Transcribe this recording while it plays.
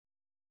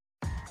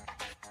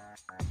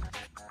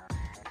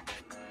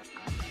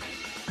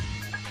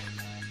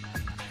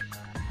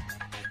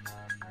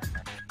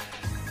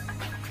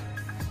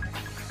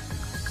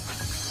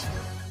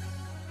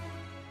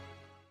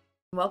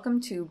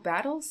Welcome to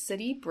Battle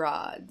City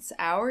Broads,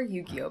 our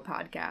Yu-Gi-Oh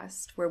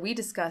podcast, where we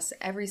discuss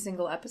every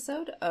single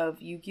episode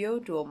of Yu-Gi-Oh!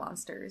 Duel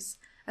Monsters,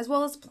 as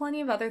well as plenty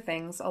of other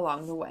things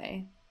along the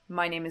way.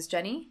 My name is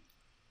Jenny.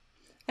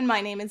 And my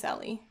name is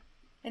Ellie.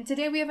 And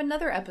today we have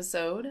another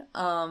episode,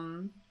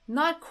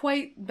 not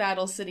quite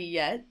Battle City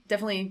yet,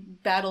 definitely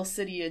Battle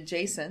City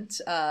adjacent,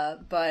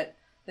 but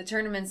the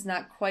tournament's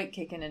not quite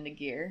kicking into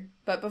gear.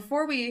 But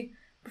before we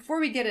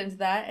get into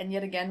that, and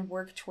yet again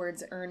work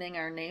towards earning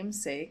our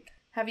namesake,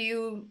 have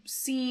you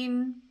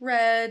seen,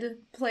 read,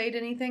 played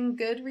anything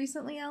good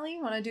recently, Ellie?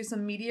 Want to do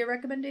some media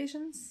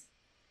recommendations?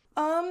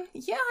 Yeah,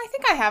 I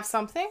think I have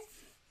something.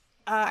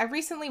 I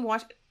recently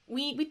watched.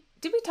 We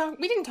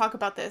didn't talk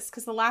about this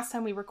because the last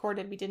time we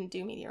recorded, we didn't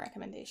do media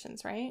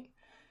recommendations, right?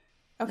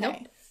 Okay.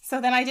 Nope. So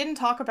then I didn't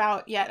talk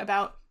about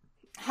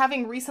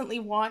having recently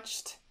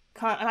watched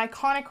an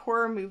iconic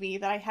horror movie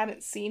that I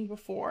hadn't seen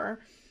before,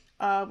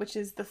 which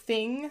is The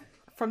Thing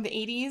from the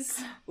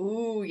 80s.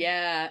 Ooh,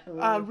 yeah.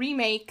 Ooh. A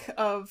remake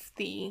of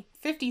the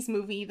 50s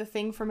movie, The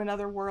Thing from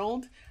Another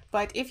World.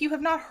 But if you have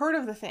not heard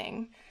of The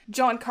Thing,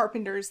 John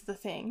Carpenter's The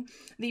Thing,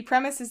 the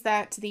premise is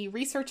that the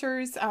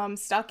researchers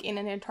stuck in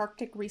an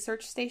Antarctic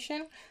research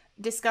station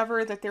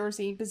discover that there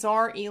was a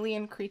bizarre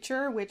alien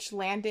creature which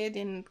landed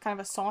in kind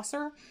of a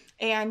saucer,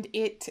 and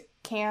it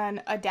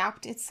can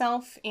adapt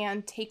itself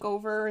and take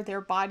over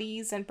their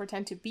bodies and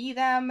pretend to be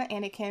them,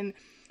 and it can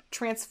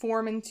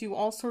transform into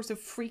all sorts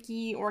of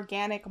freaky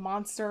organic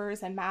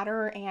monsters and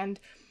matter, and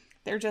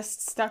they're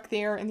just stuck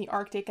there in the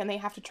Arctic, and they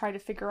have to try to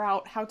figure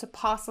out how to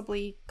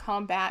possibly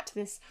combat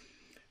this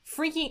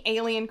freaky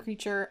alien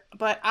creature.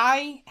 But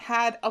I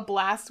had a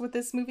blast with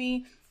this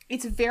movie.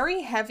 It's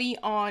very heavy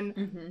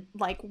on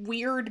like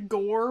weird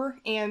gore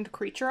and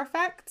creature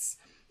effects.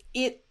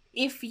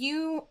 If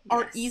you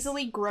are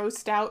easily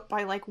grossed out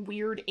by like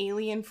weird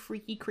alien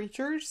freaky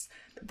creatures,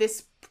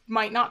 this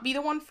might not be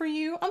the one for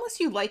you unless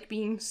you like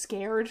being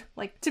scared.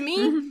 Like, to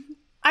me,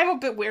 I'm a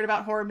bit weird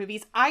about horror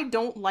movies. I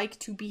don't like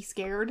to be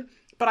scared,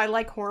 but I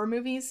like horror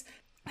movies.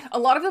 A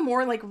lot of the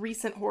more like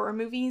recent horror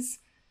movies,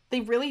 they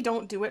really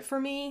don't do it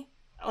for me,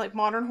 like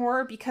modern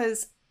horror,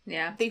 because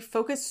they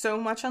focus so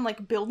much on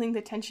like building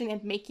the tension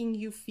and making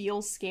you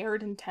feel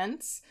scared and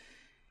tense.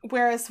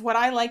 Whereas what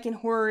I like in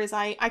horror is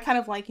I kind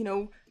of like,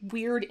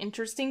 weird,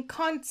 interesting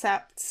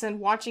concepts and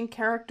watching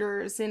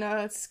characters in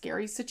a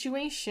scary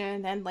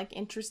situation and like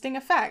interesting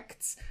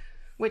effects,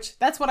 which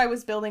that's what I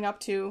was building up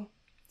to.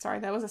 Sorry,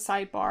 that was a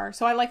sidebar.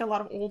 So I like a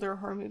lot of older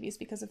horror movies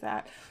because of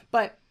that.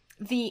 But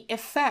the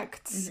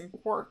effects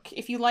work.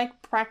 If you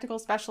like practical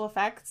special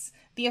effects,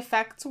 the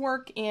effects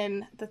work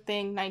in The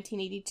Thing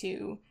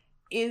 1982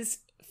 is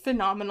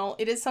phenomenal.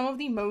 It is some of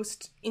the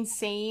most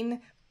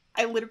insane.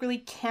 I literally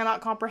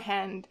cannot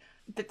comprehend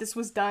that this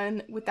was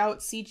done without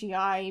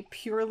CGI,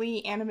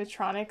 purely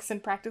animatronics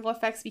and practical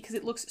effects, because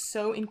it looks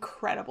so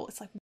incredible. It's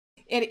like,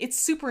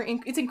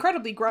 it's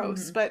incredibly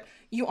gross, but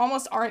you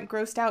almost aren't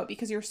grossed out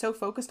because you're so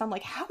focused on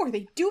like, how are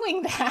they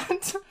doing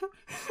that?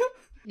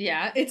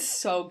 Yeah, it's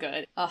so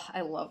good. Ugh,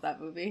 I love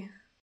that movie.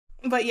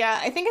 But yeah,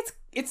 I think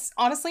it's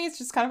honestly, it's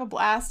just kind of a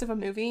blast of a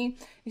movie.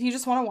 If you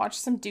just want to watch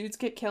some dudes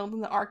get killed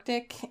in the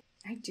Arctic.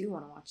 I do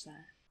want to watch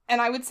that. And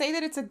I would say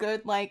that it's a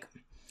good, like,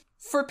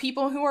 for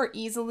people who are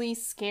easily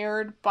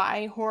scared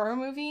by horror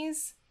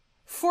movies,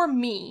 for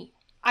me,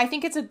 I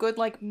think it's a good,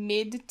 like,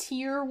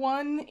 mid-tier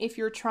one if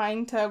you're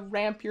trying to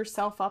ramp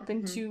yourself up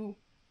into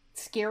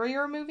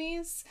scarier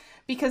movies.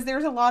 Because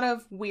there's a lot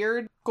of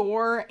weird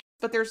gore,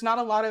 but there's not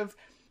a lot of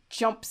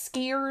jump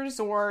scares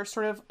or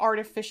sort of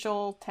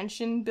artificial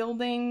tension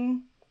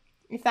building,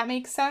 if that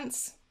makes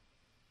sense.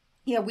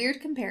 Yeah, weird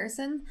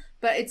comparison,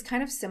 but it's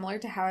kind of similar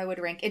to how I would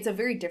rank. It's a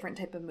very different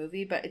type of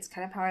movie, but it's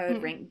kind of how I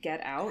would rank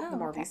Get Out, the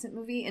more recent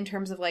movie, in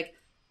terms of like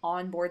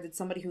on board that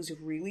somebody who's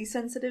really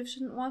sensitive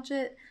shouldn't watch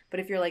it.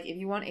 But if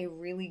you want a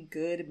really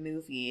good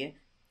movie,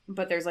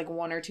 but there's like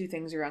one or two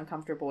things you're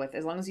uncomfortable with,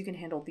 as long as you can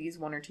handle these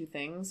one or two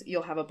things,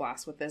 you'll have a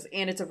blast with this.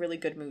 And it's a really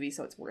good movie,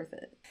 so it's worth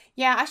it.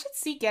 Yeah, I should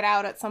see Get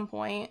Out at some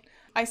point.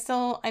 I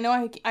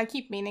know I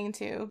keep meaning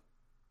to.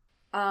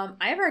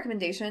 I have a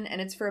recommendation, and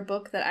it's for a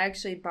book that I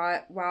actually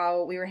bought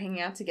while we were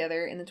hanging out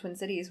together in the Twin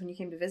Cities when you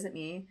came to visit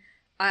me.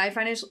 I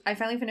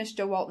finally finished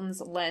Jo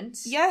Walton's Lent.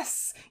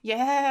 Yes!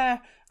 Yeah!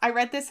 I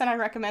read this and I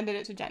recommended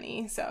it to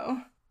Jenny, so...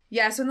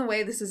 Yeah, so in the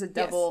way, this is a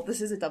double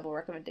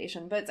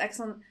recommendation, but it's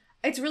excellent.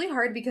 It's really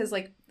hard because,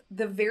 like,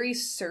 the very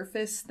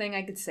surface thing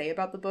I could say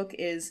about the book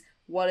is,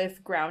 what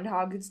if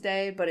Groundhog's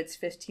Day, but it's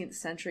 15th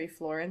century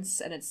Florence,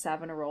 and it's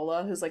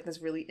Savonarola, who's, like,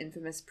 this really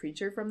infamous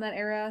preacher from that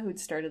era, who'd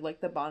started, like,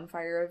 the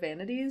Bonfire of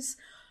Vanities.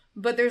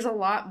 But there's a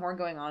lot more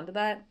going on to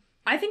that.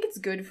 I think it's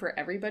good for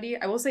everybody.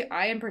 I will say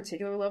I in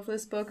particular love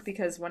this book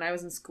because when I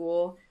was in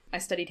school, I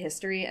studied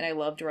history, and I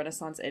loved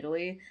Renaissance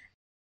Italy.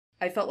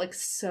 I felt, like,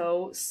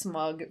 so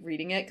smug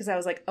reading it, because I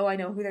was like, oh, I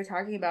know who they're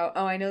talking about.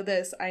 Oh, I know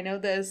this.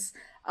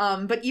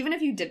 But even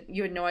if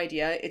you had no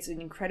idea, it's an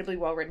incredibly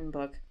well-written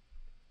book.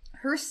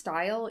 Her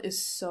style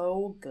is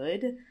so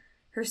good.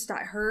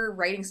 Her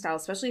writing style,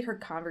 especially her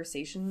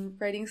conversation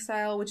writing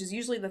style, which is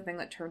usually the thing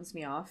that turns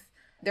me off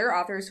There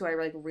are authors who I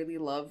like really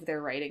love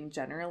their writing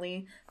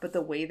generally, but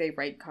the way they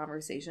write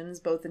conversations,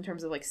 both in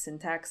terms of like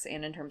syntax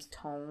and in terms of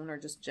tone or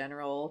just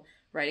general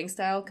writing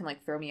style, can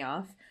like throw me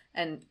off.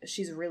 And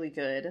she's really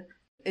good.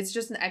 It's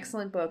just an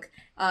excellent book.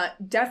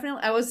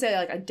 Definitely, I would say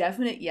like a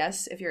definite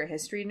yes if you're a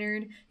history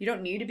nerd. You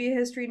don't need to be a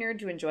history nerd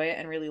to enjoy it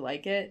and really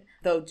like it,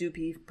 though do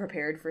be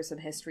prepared for some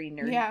history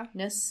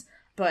nerdness.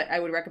 But I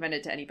would recommend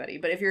it to anybody.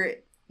 But if you're,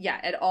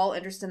 at all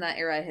interested in that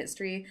era of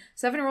history,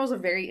 Savonarola is a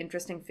very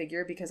interesting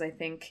figure because I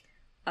think,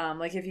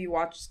 like if you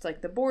watched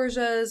like the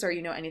Borgias or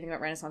you know anything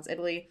about Renaissance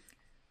Italy,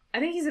 I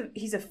think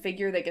he's a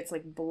figure that gets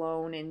like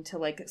blown into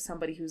like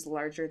somebody who's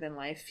larger than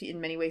life. In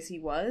many ways, he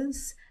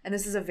was, and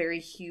this is a very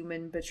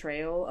human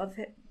betrayal of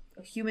him.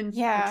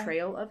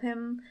 Portrayal of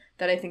him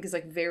that I think is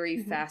like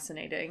very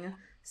fascinating.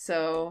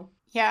 So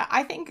yeah,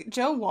 I think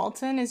Jo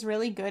Walton is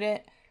really good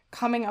at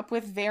coming up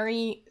with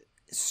very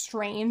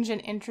strange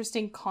and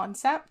interesting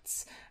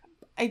concepts.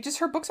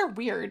 Her books are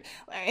weird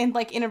and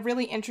like in a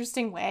really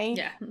interesting way.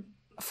 Yeah.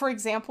 For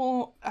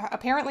example,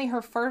 apparently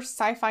her first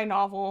sci-fi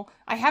novel,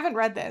 I haven't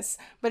read this,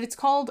 but it's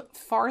called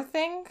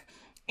Farthing,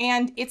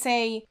 and it's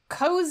a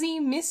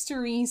cozy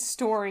mystery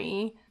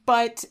story,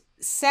 but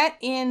set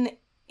in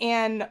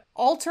an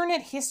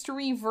alternate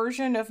history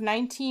version of the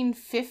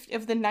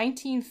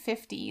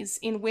 1950s,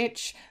 in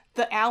which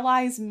the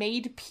Allies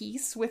made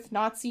peace with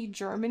Nazi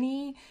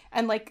Germany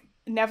and like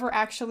never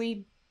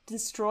actually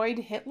destroyed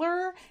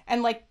Hitler,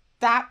 and like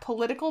that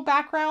political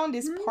background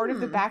is part of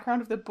the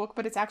background of the book,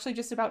 but it's actually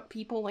just about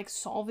people like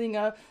solving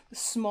a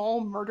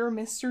small murder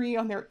mystery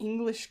on their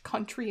English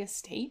country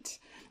estate.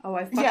 Oh,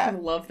 I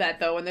fucking love that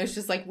though. And there's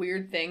just like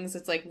weird things.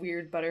 It's like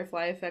weird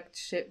butterfly effect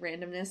shit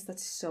randomness.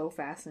 That's so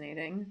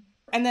fascinating.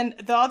 And then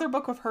the other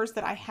book of hers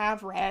that I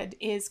have read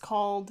is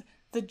called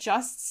The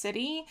Just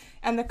City.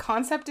 And the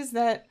concept is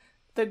that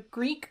the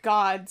Greek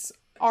gods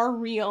are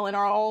real and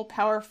are all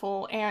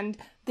powerful, and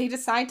they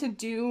decide to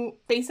do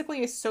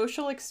basically a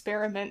social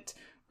experiment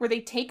where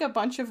they take a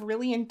bunch of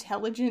really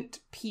intelligent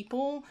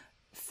people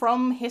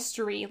from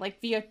history,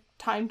 like via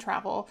time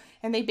travel,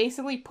 and they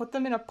basically put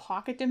them in a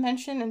pocket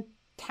dimension and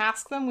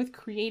task them with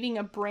creating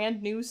a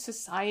brand new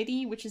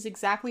society, which is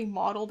exactly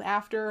modeled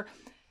after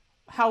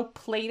how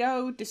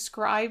Plato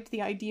described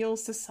the ideal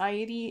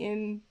society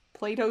in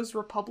Plato's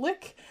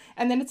Republic.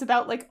 And then it's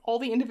about like all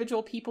the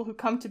individual people who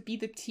come to be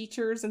the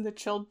teachers and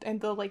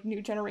the like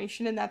new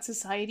generation in that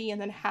society,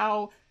 and then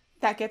how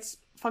that gets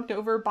fucked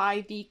over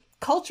by the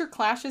culture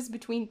clashes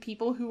between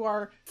people who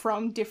are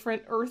from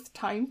different Earth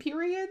time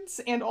periods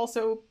and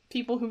also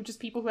people who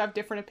have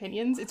different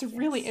opinions. It's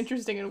really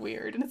interesting and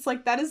weird. And it's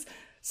like, that is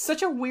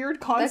such a weird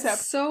concept.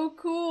 That's so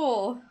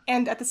cool.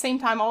 And at the same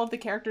time, all of the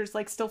characters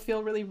like still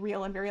feel really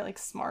real and very like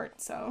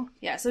smart. So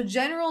yeah, so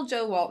general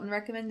Jo Walton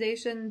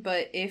recommendation,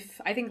 but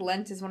I think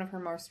Lent is one of her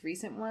most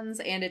recent ones,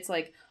 and it's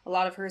like a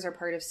lot of hers are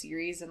part of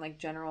series and like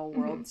general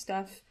world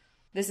stuff.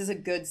 This is a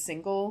good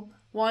single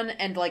one,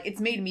 and like it's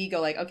made me go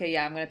like, okay,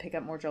 yeah, I'm gonna pick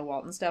up more Jo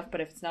Walton stuff, but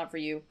if it's not for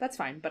you, that's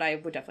fine. But I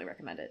would definitely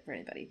recommend it for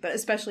anybody, but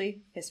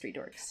especially history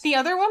dorks. The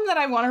other one that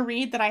I want to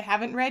read that I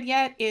haven't read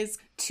yet is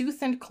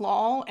Tooth and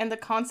Claw, and the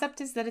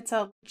concept is that it's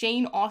a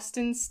Jane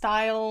Austen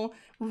style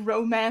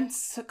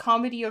romance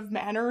comedy of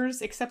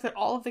manners, except that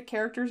all of the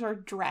characters are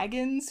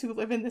dragons who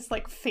live in this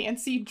like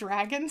fancy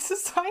dragon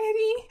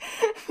society.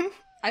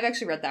 I've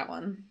actually read that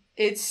one.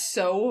 It's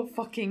so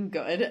fucking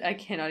good. I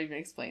cannot even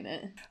explain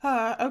it.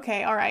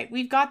 Okay, all right.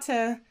 We've got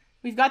to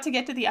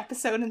get to the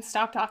episode and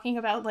stop talking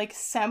about like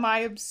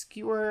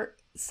semi-obscure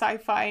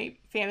sci-fi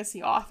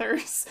fantasy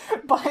authors.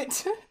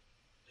 But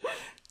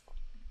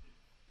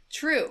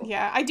true.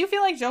 Yeah, I do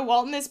feel like Jo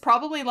Walton is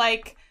probably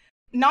like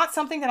not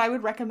something that I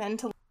would recommend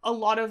to a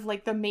lot of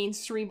like the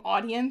mainstream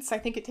audience. I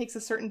think it takes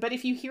a certain, but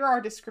if you hear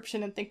our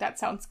description and think that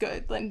sounds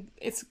good, then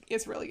it's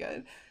really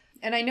good.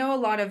 And I know a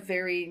lot of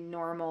very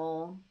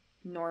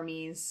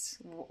normies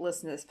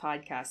listen to this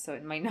podcast, so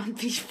it might not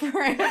be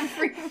for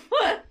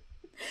everyone.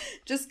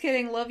 Just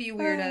kidding. Love you,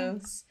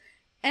 weirdos.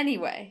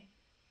 Anyway,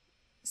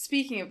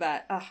 speaking of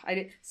that,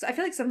 I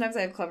feel like sometimes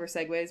I have clever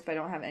segues, but I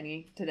don't have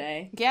any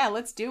today. Yeah,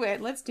 let's do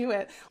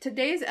it.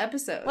 Today's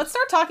episode. Let's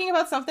start talking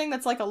about something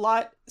that's like a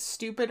lot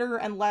stupider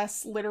and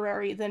less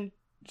literary than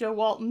Jo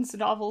Walton's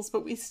novels,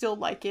 but we still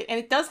like it. And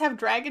it does have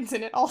dragons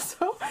in it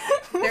also.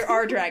 There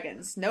are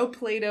dragons. No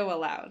Play-Doh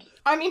allowed.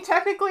 I mean,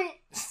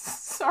 technically...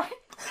 Sorry.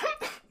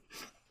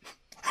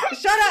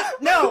 Shut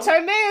up! No!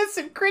 Timaeus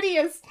and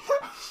Critias.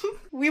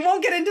 We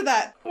won't get into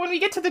that. When we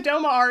get to the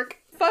Doma arc.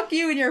 Fuck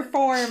you and your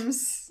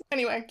forms.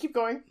 Anyway, keep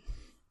going.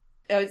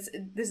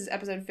 This is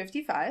episode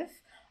 55.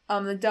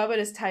 The dub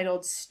is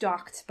titled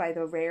Stalked by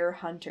the Rare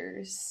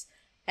Hunters.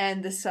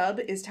 And the sub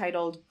is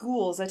titled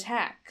Ghouls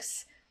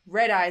Attacks.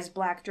 Red Eyes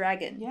Black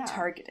Dragon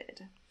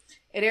Targeted.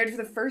 It aired for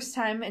the first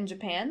time in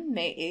Japan,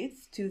 May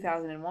 8th,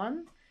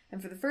 2001,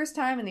 and for the first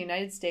time in the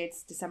United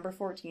States, December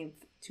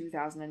 14th,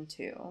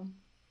 2002.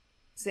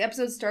 So the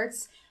episode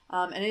starts,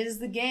 and it is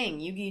the gang,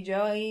 Yugi,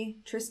 Joey,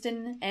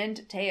 Tristan,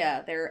 and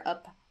Taya. They're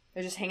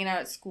just hanging out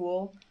at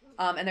school,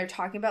 and they're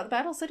talking about the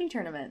Battle City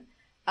tournament.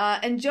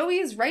 And Joey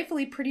is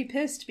rightfully pretty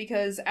pissed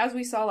because, as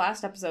we saw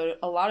last episode,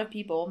 a lot of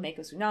people,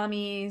 Mako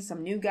Tsunami,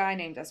 some new guy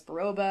named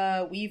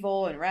Esperoba,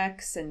 Weevil and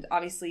Rex, and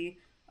obviously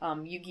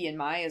Yugi and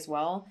Mai as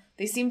well,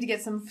 they seem to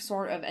get some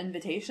sort of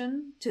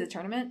invitation to the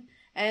tournament,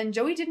 and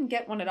Joey didn't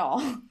get one at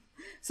all.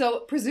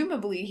 So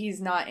presumably he's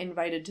not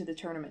invited to the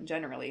tournament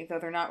generally, though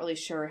they're not really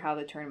sure how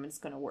the tournament's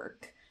going to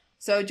work.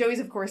 So Joey's,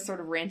 of course, sort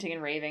of ranting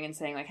and raving and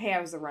saying, like, hey, I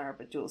was the runner-up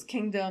at Duel's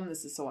Kingdom,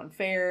 this is so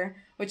unfair.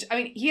 Which, I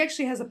mean, he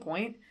actually has a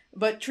point,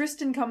 but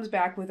Tristan comes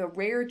back with a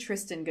rare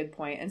Tristan good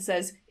point and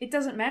says, it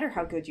doesn't matter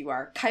how good you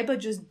are, Kaiba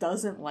just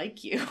doesn't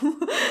like you.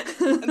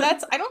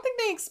 I don't think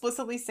they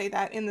explicitly say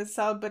that in the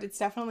sub, but it's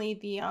definitely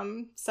the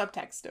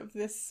subtext of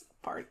this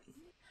part.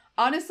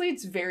 Honestly,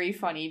 it's very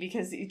funny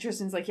because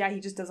Tristan's like, yeah, he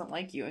just doesn't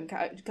like you. And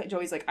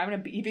Joey's like,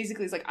 he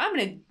basically is like, I'm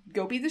going to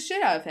go beat the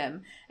shit out of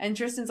him. And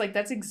Tristan's like,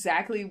 that's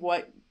exactly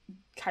what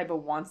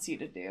Kaiba wants you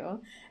to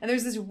do. And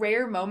there's this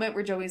rare moment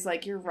where Joey's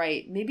like, you're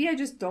right, maybe I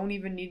just don't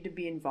even need to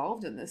be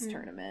involved in this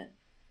tournament.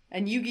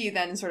 And Yugi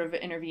then sort of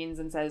intervenes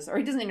and says, or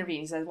he doesn't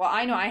intervene, he says, well,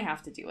 I know I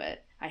have to do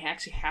it. I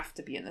actually have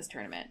to be in this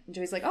tournament. And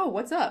Joey's like, oh,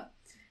 what's up?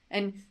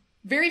 And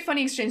very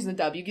funny exchange in the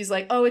dub. Yugi's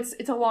like, oh, it's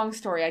a long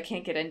story, I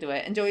can't get into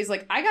it. And Joey's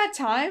like, I got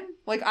time,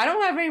 like, I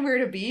don't have anywhere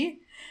to be.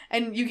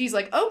 And Yugi's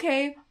like,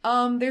 okay,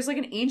 there's like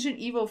an ancient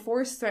evil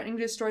force threatening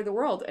to destroy the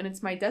world, and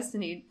it's my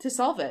destiny to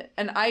solve it.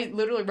 And I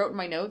literally wrote in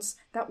my notes,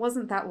 that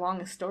wasn't that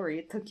long a story.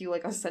 It took you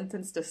like a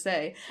sentence to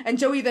say. And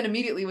Joey then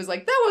immediately was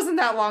like, that wasn't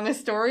that long a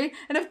story.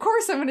 And of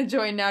course I'm going to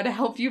join now to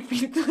help you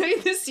beat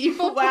this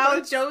evil Wow,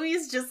 force.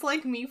 Joey's just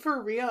like me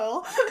for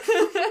real.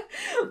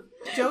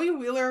 Joey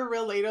Wheeler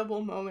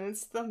relatable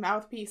moments, the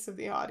mouthpiece of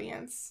the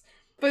audience.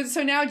 But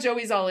so now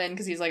Joey's all in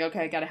because he's like,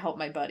 okay, I got to help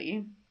my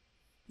buddy.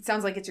 It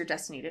sounds like it's your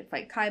destiny to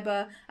fight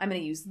Kaiba. I'm going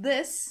to use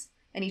this.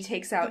 And he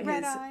takes out his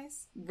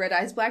Red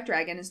Eyes Black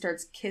Dragon and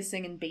starts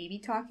kissing and baby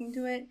talking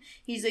to it.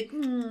 He's like,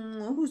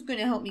 who's going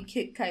to help me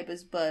kick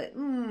Kaiba's butt?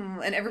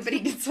 And everybody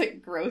gets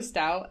like grossed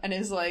out and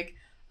is like,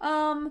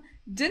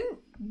 didn't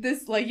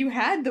this, like, you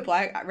had the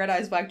Red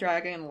Eyes Black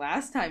Dragon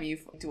last time you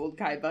dueled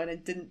Kaiba and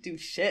it didn't do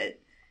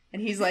shit.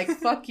 And he's like,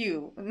 fuck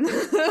you.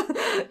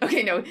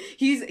 Okay, no,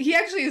 he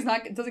actually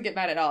doesn't get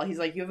mad at all. He's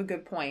like, you have a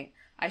good point.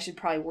 I should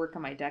probably work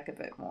on my deck a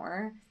bit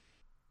more.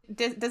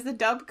 Does the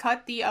dub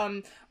cut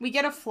the, we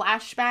get a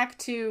flashback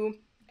to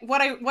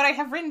what I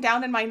have written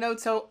down in my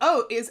notes. So,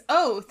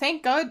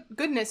 thank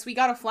goodness we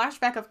got a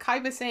flashback of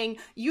Kaiba saying,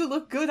 you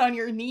look good on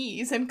your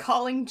knees, and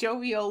calling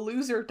Joey a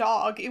loser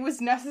dog. It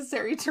was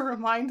necessary to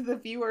remind the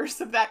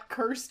viewers of that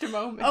cursed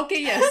moment.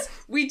 Okay, yes,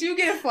 we do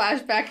get a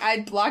flashback.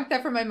 I blocked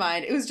that from my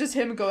mind. It was just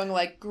him going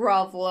like,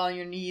 grovel on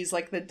your knees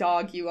like the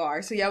dog you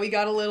are. So yeah, we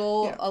got a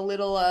little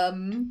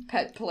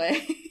pet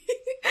play.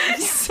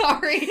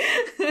 Sorry.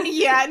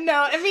 Yeah,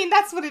 no, I mean,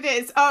 that's what it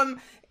is.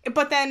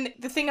 But then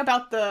the thing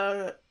about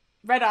the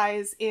Red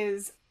Eyes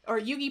is, or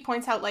Yugi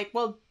points out, like,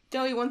 well,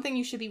 Joey, one thing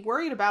you should be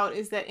worried about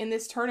is that in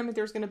this tournament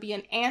there's going to be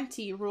an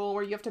ante-rule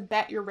where you have to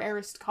bet your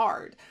rarest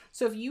card.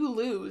 So if you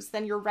lose,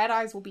 then your Red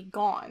Eyes will be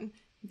gone.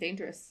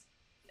 Dangerous.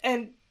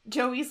 And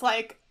Joey's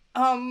like,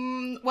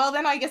 well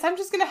then I guess I'm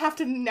just going to have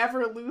to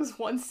never lose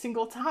one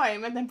single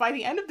time, and then by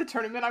the end of the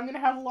tournament I'm going to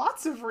have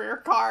lots of rare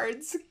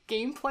cards.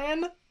 Game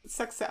plan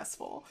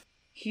successful.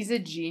 He's a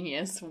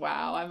genius.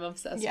 Wow, I'm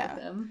obsessed with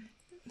him.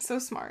 So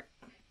smart.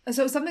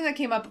 So something that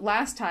came up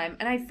last time,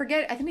 and I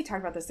think we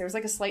talked about this, there was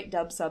like a slight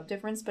dub-sub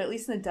difference, but at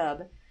least in the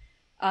dub,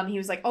 he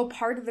was like, oh,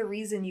 part of the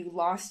reason you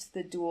lost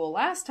the duel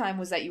last time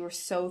was that you were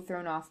so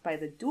thrown off by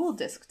the dual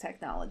disc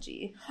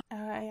technology.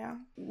 Yeah.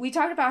 We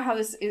talked about how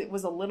it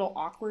was a little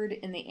awkward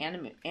in the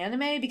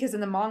anime, because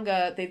in the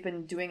manga, they've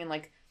been doing in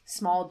like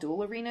small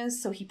duel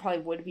arenas, so he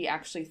probably would be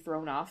actually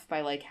thrown off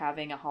by like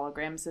having a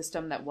hologram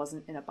system that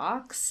wasn't in a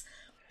box.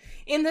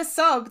 In the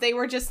sub, they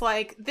were just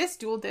like, this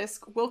dual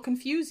disc will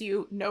confuse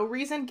you, no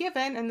reason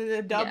given. And in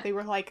the dub, They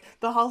were like,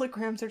 the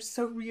holograms are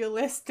so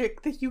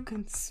realistic that you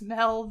can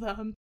smell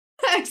them.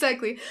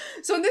 Exactly.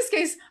 So in this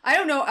case, I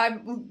don't know, I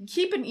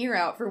keep an ear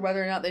out for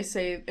whether or not they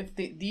say if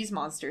these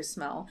monsters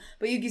smell.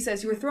 But Yugi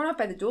says, you were thrown off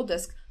by the dual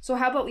disc, so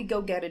how about we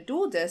go get a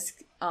dual disc?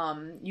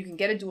 You can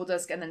get a dual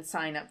disc and then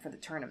sign up for the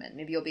tournament.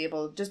 Maybe you'll be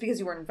able, just because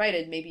you weren't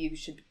invited, maybe you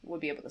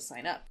would be able to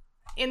sign up.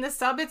 In the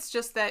sub, it's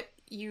just that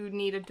you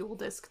need a dual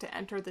disc to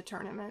enter the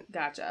tournament.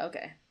 Gotcha,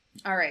 okay.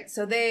 All right,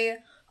 so they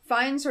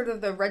find sort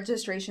of the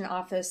registration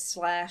office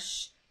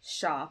 /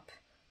 shop.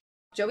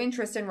 Joey and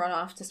Tristan run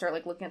off to start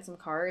like looking at some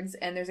cards,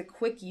 and there's a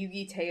quick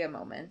Yugi Taya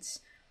moment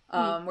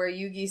where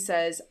Yugi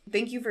says,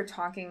 thank you for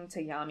talking to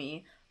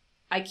Yami.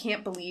 I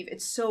can't believe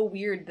it's so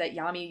weird that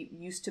Yami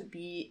used to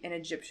be an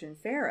Egyptian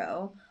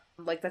pharaoh.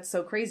 Like, that's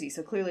so crazy.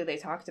 So clearly they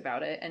talked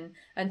about it.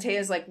 And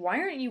Taya's like, why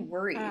aren't you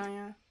worried? Oh,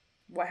 yeah.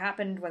 What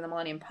happened when the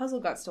Millennium Puzzle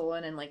got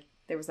stolen and like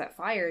there was that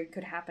fire, it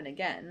could happen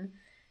again.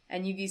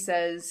 And Yugi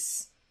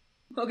says,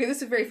 okay,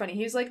 this is very funny.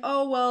 He's like,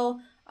 oh,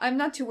 well, I'm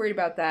not too worried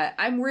about that.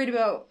 I'm worried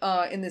about,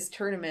 in this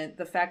tournament,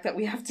 the fact that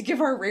we have to give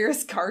our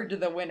rarest card to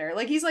the winner.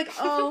 Like, he's like,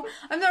 oh,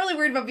 I'm not really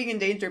worried about being in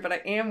danger, but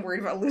I am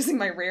worried about losing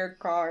my rare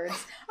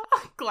cards.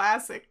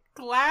 Classic.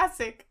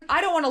 Classic.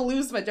 I don't want to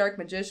lose my Dark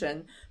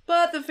Magician,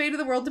 but the fate of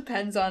the world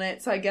depends on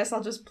it, so I guess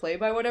I'll just play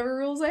by whatever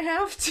rules I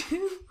have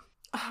to.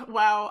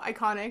 Wow,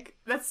 iconic.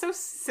 That's so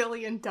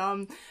silly and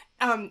dumb.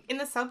 In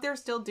the sub, they're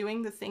still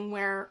doing the thing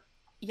where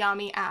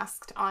Yami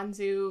asked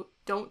Anzu,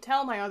 don't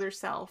tell my other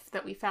self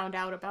that we found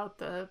out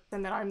about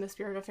and that I'm the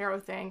spirit of Pharaoh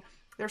thing.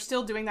 They're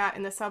still doing that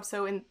in the sub,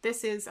 so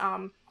this is,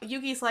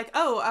 Yugi's like,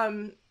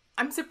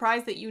 I'm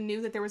surprised that you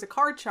knew that there was a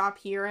card shop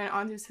here, and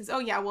Anzu says, oh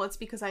yeah, well it's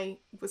because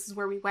this is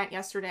where we went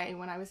yesterday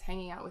when I was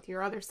hanging out with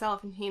your other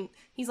self, and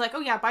he's like, oh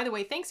yeah, by the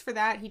way, thanks for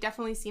that, he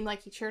definitely seemed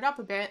like he cheered up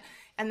a bit,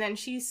 and then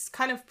she's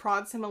kind of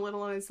prods him a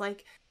little and is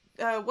like,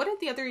 what did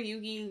the other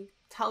Yugi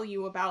tell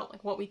you about,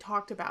 like, what we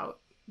talked about?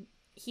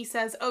 He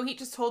says, oh, he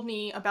just told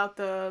me about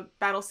the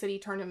Battle City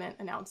tournament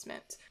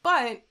announcement.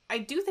 But I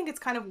do think it's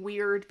kind of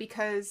weird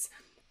because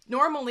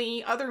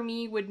normally other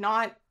me would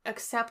not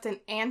accept an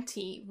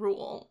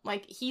anti-rule.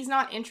 Like, he's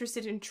not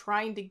interested in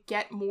trying to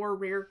get more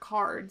rare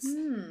cards.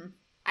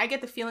 I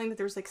get the feeling that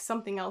there's, like,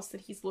 something else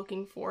that he's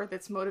looking for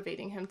that's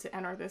motivating him to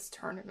enter this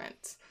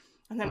tournament.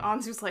 And then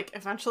Anzu's like,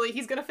 eventually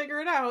he's gonna figure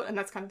it out, and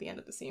that's kind of the end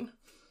of the scene.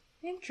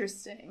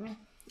 Interesting.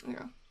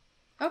 Yeah.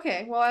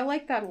 Okay, well, I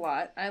like that a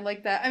lot. I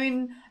like that. I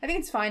mean, I think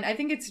it's fine. I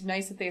think it's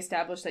nice that they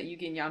established that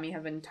Yugi and Yami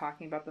have been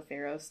talking about the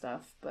Pharaoh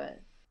stuff,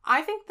 but...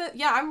 I think that,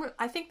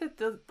 I think that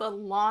the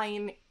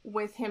line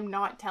with him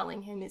not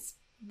telling him is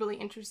really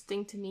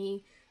interesting to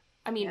me.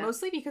 I mean,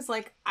 mostly because,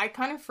 like, I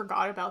kind of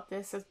forgot about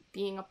this as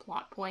being a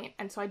plot point,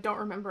 and so I don't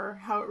remember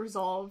how it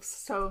resolves,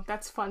 so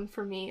that's fun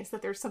for me, is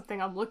that there's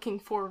something I'm looking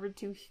forward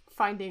to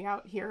finding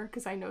out here,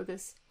 because I know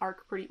this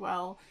arc pretty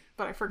well,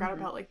 but I forgot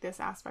about, like, this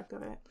aspect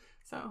of it,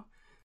 so...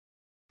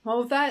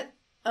 Well, with that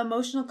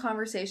emotional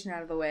conversation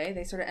out of the way,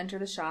 they sort of enter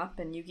the shop,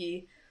 and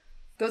Yugi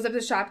goes up to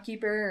the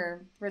shopkeeper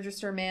or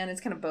register man,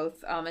 it's kind of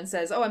both, and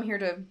says, oh, I'm here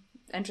to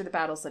enter the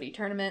Battle City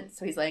tournament.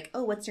 So he's like,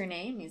 oh, what's your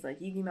name? He's like,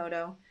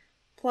 Yugimoto.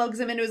 Plugs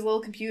him into his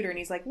little computer, and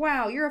he's like,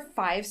 wow, you're a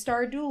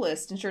 5-star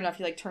duelist. And sure enough,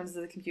 he, like, turns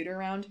the computer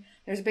around.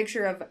 There's a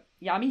picture of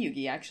Yami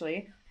Yugi,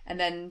 actually, and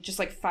then just,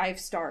 like, 5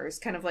 stars,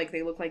 kind of like,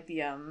 they look like the,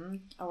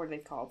 what are they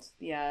called?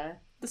 The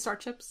star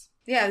chips?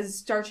 Yeah,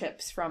 star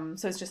chips from,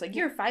 so it's just like,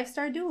 you're a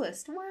 5-star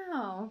duelist.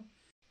 Wow.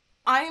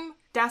 I'm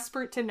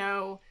desperate to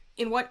know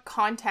in what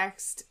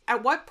context,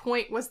 at what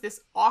point was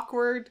this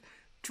awkward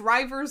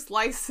driver's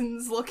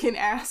license looking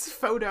ass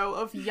photo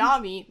of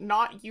Yami,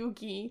 not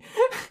Yugi,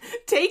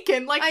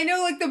 taken? Like, I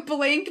know, like, the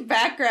blank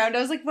background.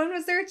 I was like, when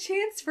was there a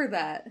chance for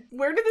that?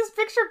 Where did this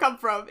picture come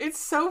from? It's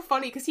so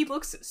funny because he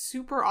looks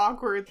super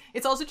awkward.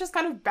 It's also just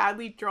kind of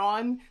badly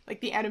drawn,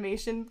 like the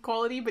animation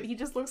quality, but he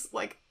just looks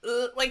like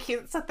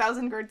it's a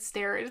 1,000-word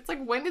stare. It's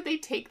like, when did they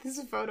take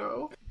this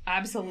photo?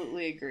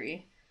 Absolutely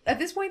agree. At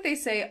this point, they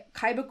say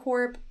Kaiba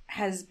Corp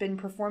has been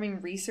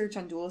performing research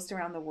on duelists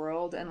around the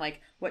world and,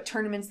 like, what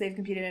tournaments they've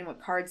competed in,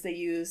 what cards they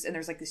use, and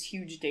there's, like, this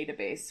huge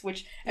database,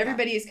 which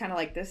everybody is kind of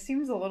like, this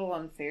seems a little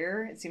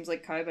unfair. It seems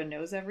like Kaiba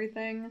knows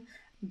everything.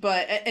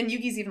 But, and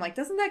Yugi's even like,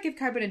 doesn't that give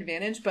Kaiba an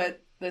advantage?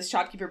 But the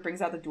shopkeeper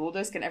brings out the duel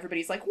disc, and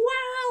everybody's like,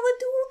 wow, the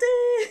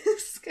duel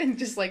disc! And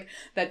just, like,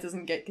 that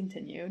doesn't get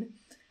continued.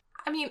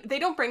 I mean, they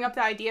don't bring up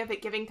the idea of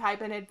it giving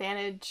Kaiba an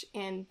advantage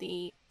in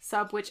the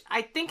sub, which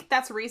I think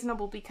that's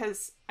reasonable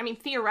because, I mean,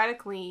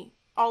 theoretically,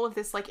 all of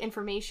this, like,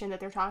 information that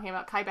they're talking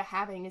about Kaiba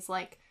having is,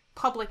 like,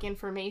 public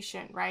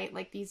information, right?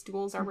 Like, these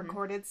duels are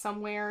recorded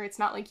somewhere. It's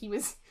not like he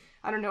was,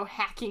 I don't know,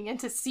 hacking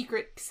into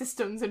secret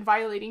systems and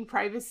violating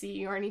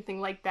privacy or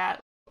anything like that.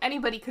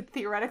 Anybody could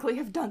theoretically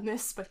have done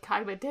this, but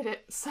Kaiba did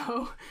it,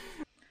 so...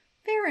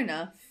 Fair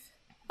enough.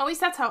 At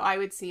least that's how I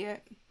would see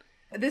it.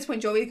 At this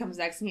point, Joey comes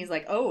next, and he's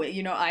like, oh,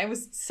 you know, I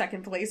was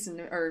second place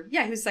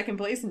he was second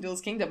place in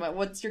Duelist Kingdom.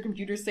 What's your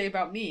computer say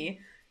about me?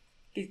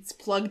 It's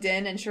plugged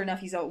in, and sure enough,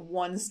 he's a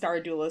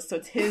 1-star duelist, so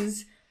it's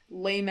his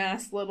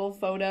lame-ass little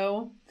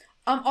photo.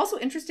 Also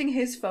interesting,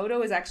 his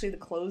photo is actually the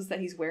clothes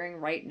that he's wearing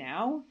right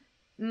now.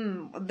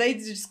 They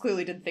just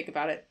clearly didn't think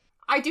about it.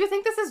 I do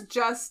think this is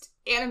just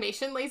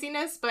animation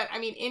laziness, but, I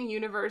mean, in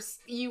universe,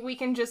 we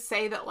can just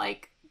say that,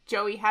 like,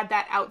 Joey had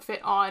that outfit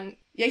on.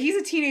 Yeah, he's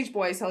a teenage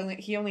boy, so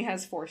he only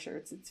has 4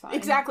 shirts. It's fine.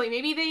 Exactly.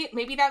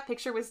 Maybe that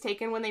picture was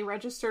taken when they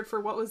registered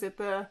for, what was it,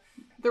 the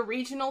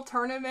regional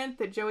tournament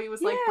that Joey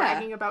was, like,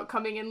 bragging about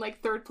coming in,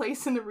 like, 3rd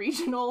place in the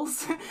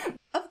regionals.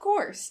 Of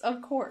course.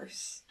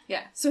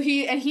 Yeah. So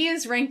he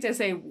is ranked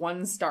as a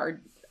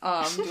 1-star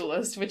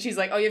duelist, which he's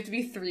like, oh, you have to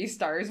be 3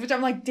 stars, which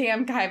I'm like,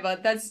 damn,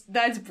 Kaiba,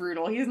 that's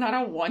brutal. He's not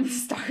a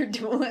 1-star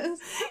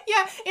duelist.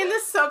 Yeah, in the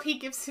sub, he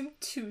gives him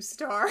 2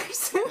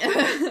 stars.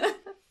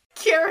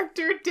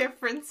 Character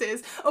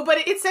differences. Oh,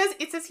 but it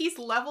says he's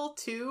level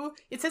 2.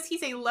 It says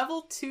he's a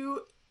level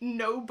 2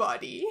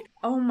 nobody.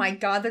 Oh my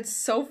god, that's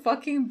so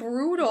fucking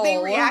brutal. They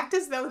react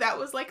as though that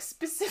was, like,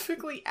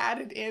 specifically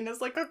added in as,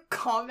 like, a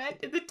comment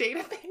in the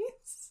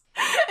database.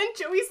 And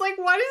Joey's like,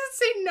 why does it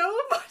say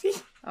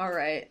nobody? All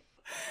right.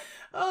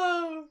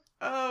 Oh,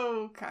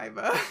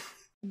 Kaiba.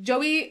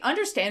 Joey,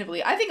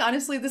 understandably, I think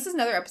honestly, this is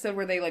another episode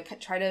where they like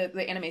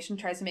the animation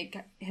tries to make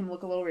him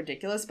look a little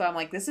ridiculous, but I'm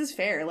like, this is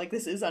fair. Like,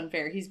 this is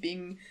unfair. He's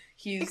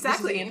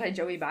exactly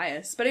anti-Joey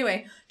bias. But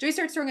anyway, Joey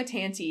starts throwing a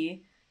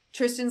tanty.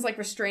 Tristan's like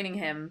restraining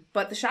him,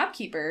 but the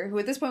shopkeeper, who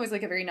at this point was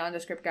like a very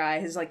nondescript guy,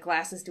 his like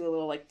glasses do a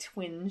little like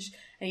twinge,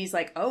 and he's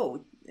like,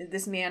 "Oh,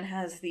 this man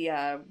has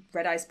the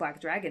red eyes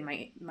black dragon.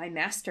 My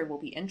master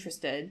will be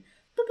interested."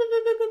 Boop, boop,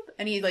 boop, boop, boop.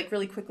 And he like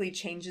really quickly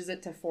changes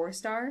it to 4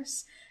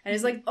 stars, and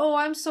he's like, "Oh,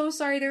 I'm so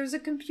sorry. There was a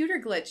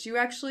computer glitch. You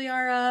actually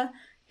are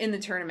in the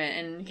tournament,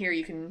 and here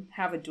you can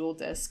have a dual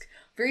disc."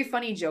 Very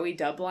funny Joey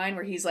dub line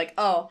where he's like,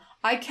 "Oh,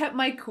 I kept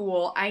my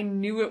cool. I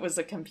knew it was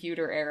a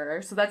computer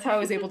error. So that's how I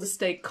was able to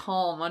stay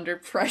calm under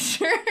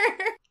pressure."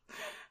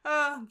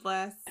 Oh,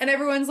 bless. And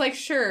everyone's like,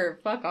 "Sure,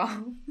 fuck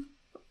off."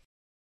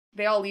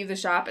 They all leave the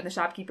shop and the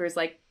shopkeeper's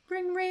like,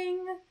 "Ring,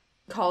 ring."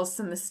 Calls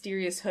some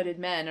mysterious hooded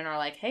men and are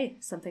like, "Hey,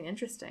 something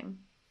interesting."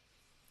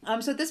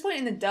 So at this point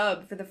in the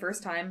dub, for the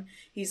first time,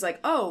 he's like,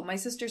 "Oh, my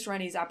sister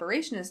Serenity's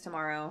operation is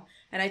tomorrow,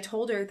 and I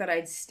told her that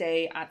I'd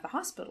stay at the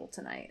hospital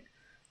tonight."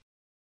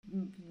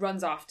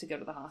 Runs off to go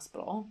to the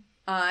hospital.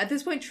 At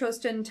this point,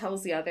 Tristan's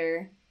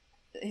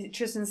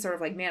sort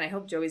of like, "Man, I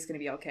hope Joey's gonna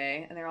be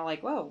okay." And they're all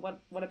like, "Whoa,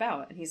 what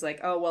about?" And he's like,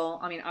 "Oh, well,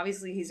 I mean,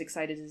 obviously he's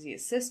excited to see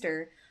his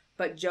sister,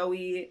 but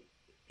Joey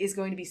is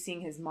going to be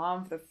seeing his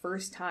mom for the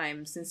first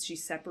time since she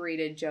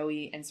separated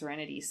Joey and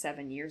Serenity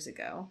 7 years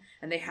ago,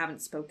 and they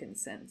haven't spoken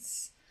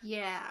since."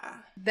 Yeah.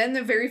 Then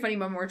the very funny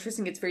moment where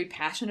Tristan gets very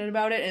passionate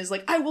about it and is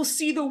like, "I will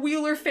see the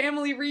Wheeler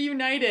family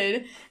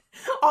reunited."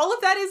 All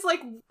of that is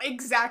like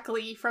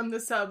exactly from the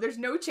sub. There's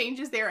no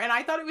changes there. And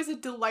I thought it was a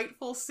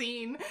delightful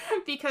scene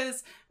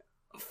because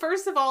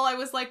first of all, I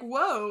was like,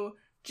 whoa,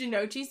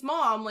 Jinochi's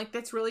mom, like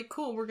that's really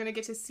cool. We're going to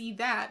get to see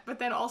that. But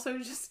then also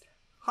just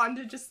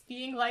Honda just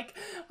being like,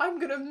 "I'm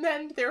going to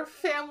mend their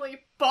family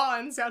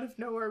bonds" out of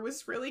nowhere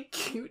was really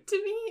cute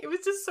to me. It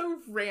was just so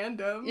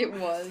random. It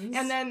was.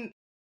 And then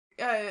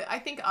I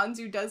think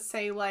Anzu does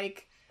say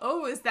like,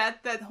 "Oh, is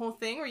that whole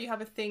thing where you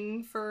have a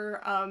thing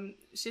for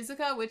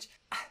Shizuka?" Which,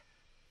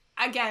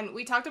 again,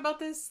 we talked about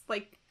this,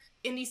 like,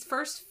 in these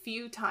first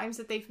few times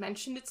that they've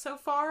mentioned it so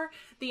far,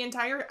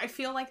 I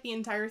feel like the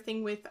entire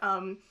thing with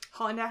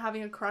Honda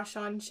having a crush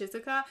on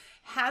Shizuka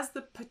has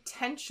the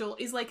potential,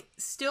 is, like,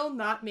 still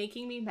not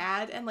making me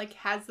mad, and, like,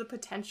 has the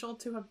potential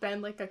to have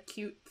been, like, a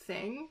cute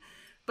thing.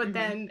 But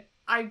then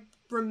I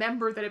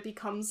remember that it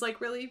becomes,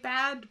 like, really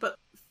bad, but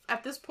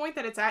at this point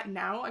that it's at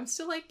now, I'm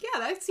still like, yeah,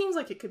 that seems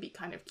like it could be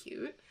kind of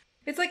cute.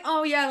 It's like,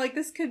 oh yeah, like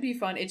this could be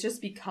fun. It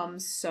just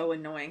becomes so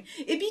annoying.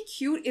 It'd be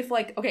cute if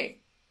like,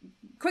 okay,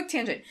 quick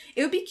tangent.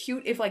 It would be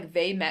cute if like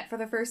they met for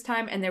the first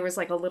time and there was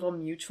like a little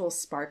mutual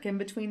spark in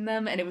between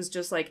them and it was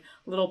just like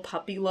little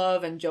puppy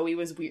love and Joey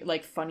was weird,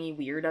 like funny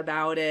weird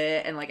about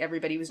it and like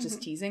everybody was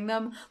just teasing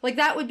them. Like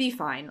that would be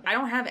fine. I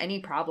don't have any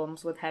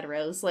problems with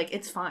heteros. Like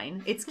it's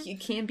fine. It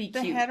can be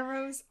cute. The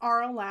heteros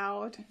are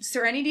allowed.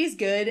 Serenity's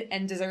good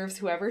and deserves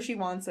whoever she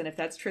wants, and if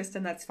that's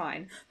Tristan, that's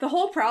fine. The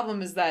whole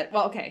problem is that,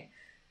 well, okay,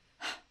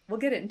 we'll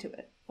get into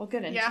it.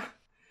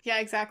 Yeah,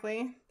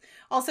 exactly.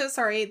 Also,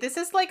 sorry, this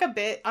is like a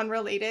bit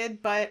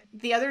unrelated, but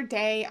the other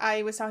day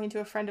I was talking to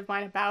a friend of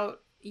mine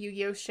about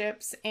Yu-Gi-Oh!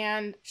 Ships,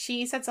 and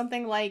she said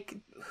something like,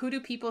 "Who do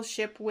people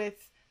ship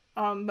with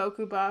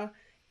Mokuba?"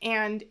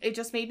 And it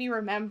just made me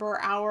remember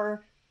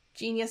our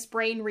genius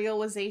brain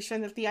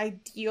realization that the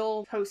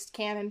ideal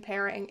post-canon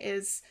pairing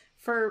is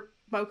for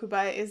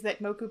Mokuba is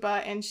that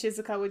Mokuba and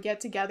Shizuka would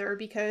get together,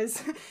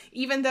 because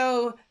even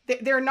though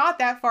they're not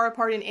that far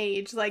apart in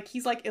age, like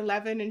he's like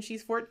 11 and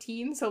she's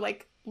 14, so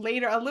like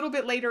later, a little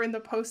bit later in the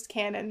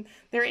post-canon,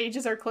 their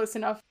ages are close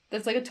enough.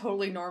 That's like a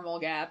totally normal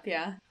gap,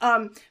 yeah.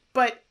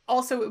 But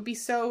also it would be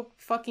so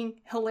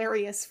fucking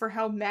hilarious for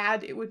how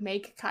mad it would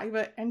make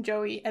Kaiba and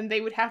Joey, and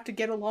they would have to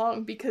get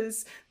along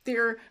because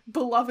their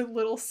beloved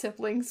little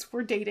siblings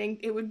were dating.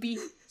 It would be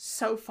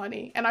so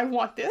funny, and I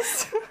want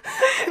this.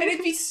 And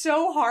it'd be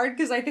so hard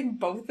because I think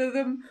both of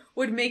them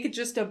would make it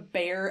just a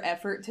bare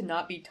effort to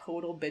not be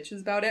total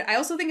bitches about it. I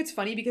also think it's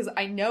funny because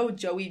I know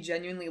Joey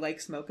genuinely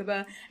likes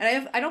Mokuba,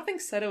 and I don't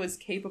think Seto is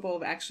capable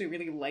of actually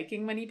really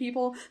liking many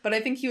people, but I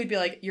think he would be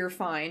like, "You're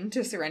fine,"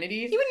 to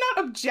Serenity. He would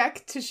not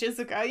object to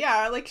Shizuka.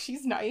 Yeah, like,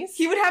 she's nice.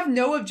 He would have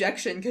no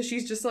objection because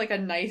she's just like a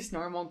nice,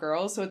 normal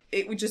girl, so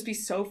it would just be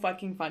so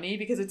fucking funny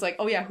because it's like,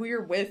 oh yeah, who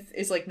you're with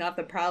is like not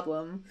the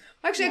problem.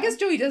 Actually, yeah. I guess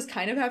Joey does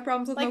kind of have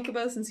problems with like,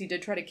 Mokuba since he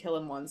did try to kill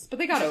him once, but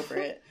they got over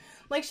it.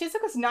 Like,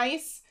 Shizuka's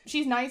nice.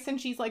 She's nice and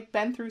she's like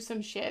been through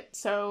some shit,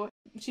 so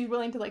she's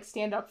willing to like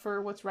stand up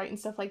for what's right and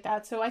stuff like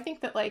that. So I think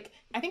that like,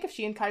 if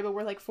she and Kaiba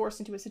were like forced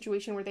into a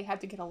situation where they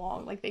had to get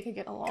along, like they could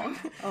get along.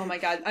 Oh my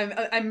god,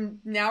 I'm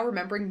now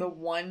remembering the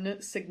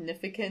one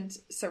significant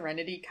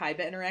Serenity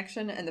Kaiba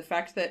interaction, and the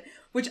fact that,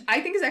 which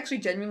I think is actually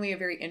genuinely a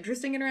very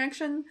interesting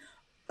interaction,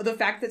 the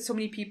fact that so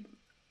many people,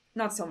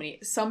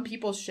 some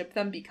people ship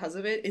them because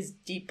of it is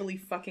deeply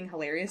fucking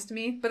hilarious to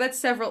me. But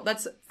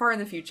that's far in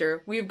the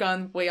future. We've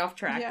gone way off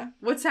track. Yeah.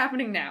 What's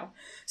happening now?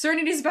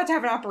 Serenity's about to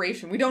have an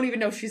operation. We don't even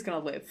know if she's gonna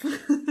live.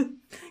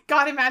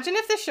 God, imagine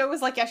if the show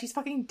was like, yeah, she's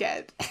fucking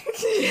dead.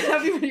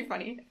 That'd be pretty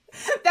funny.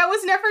 That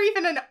was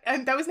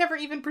never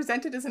even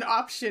presented as an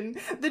option.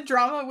 The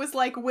drama was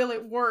like, will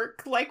it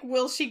work? Like,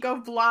 will she go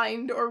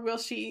blind or will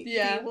she be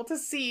able to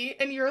see?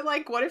 And you're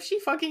like, what if she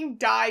fucking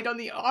died on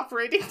the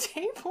operating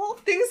table?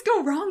 Things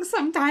go wrong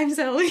sometimes,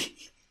 Ellie.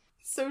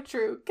 So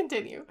true.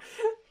 Continue.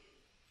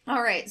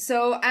 All right.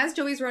 So as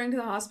Joey's running to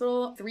the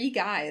hospital, 3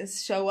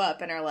 guys show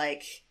up and are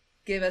like,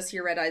 give us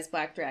your Red Eyes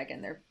Black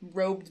Dragon. They're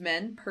robed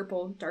men,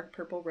 dark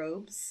purple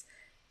robes.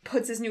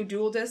 Puts his new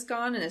duel disc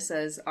on and it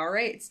says, all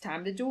right, it's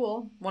time to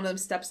duel. One of them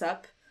steps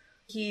up.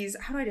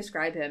 How do I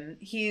describe him?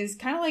 He's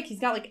kind of like, he's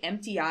got like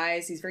empty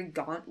eyes. He's very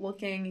gaunt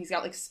looking. He's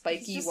got like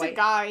spiky he's just white. A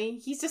guy.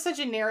 He's just a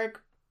generic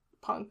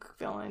punk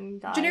villain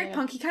guy. Generic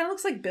punk. He kind of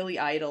looks like Billy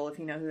Idol, if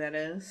you know who that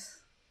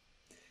is.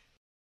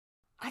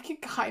 I can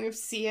kind of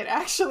see it,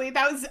 actually.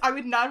 I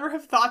would never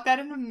have thought that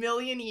in a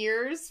million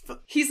years.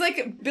 But... He's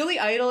like Billy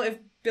Idol if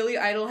Billy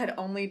Idol had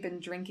only been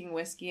drinking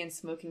whiskey and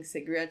smoking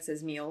cigarettes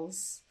as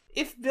meals.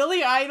 If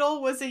Billy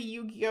Idol was a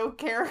Yu-Gi-Oh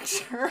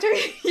character.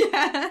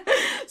 Yeah.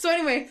 So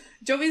anyway,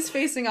 Joey's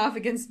facing off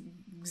against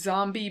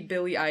zombie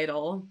Billy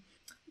Idol.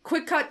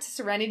 Quick cut to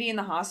Serenity in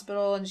the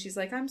hospital, and she's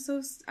like, I'm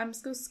so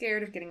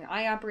scared of getting an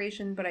eye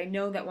operation, but I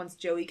know that once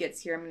Joey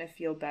gets here, I'm going to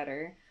feel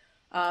better.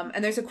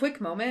 And there's a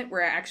quick moment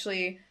where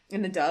actually,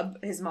 in the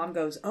dub, his mom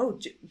goes, oh,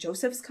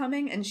 Joseph's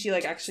coming? And she,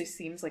 like, actually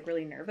seems, like,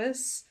 really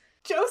nervous.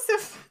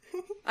 Joseph!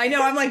 I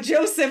know, I'm like,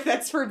 Joseph,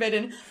 that's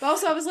forbidden. But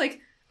also, I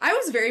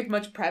was very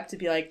much prepped to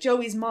be like,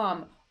 Joey's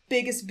mom,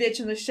 biggest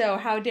bitch in the show,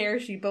 how dare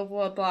she, blah,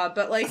 blah, blah.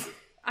 But, like,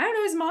 I don't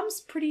know, his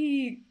mom's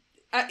pretty...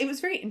 it was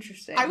very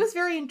interesting. I was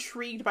very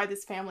intrigued by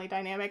this family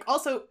dynamic.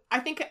 Also, I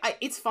think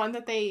it's fun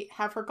that they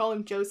have her call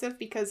him Joseph,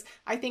 because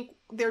I think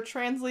they're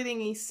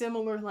translating a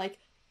similar, like,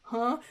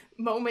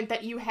 moment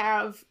that you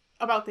have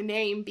about the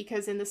name,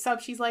 because in the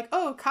sub she's like,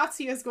 oh,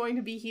 Katsuya's going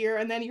to be here,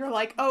 and then you're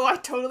like, oh, I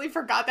totally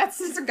forgot that's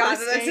his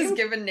his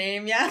given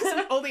name, yeah.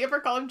 We only ever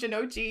call him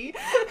Jinochi.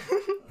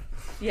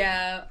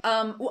 Yeah.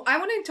 Well, I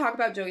want to talk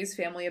about Joey's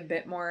family a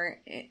bit more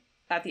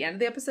at the end of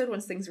the episode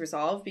once things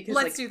resolve, because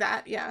let's do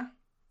that, yeah.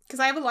 Because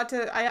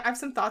I have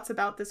some thoughts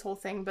about this whole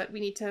thing, but we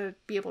need to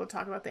be able to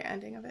talk about the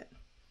ending of it.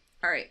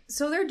 All right,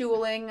 so they're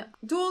dueling.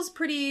 Duel's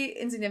pretty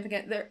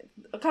insignificant. There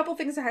a couple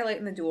things to highlight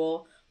in the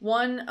duel.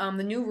 One,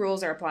 the new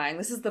rules are applying.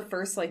 This is the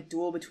first, like,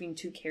 duel between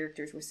 2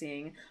 characters we're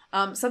seeing.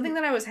 Something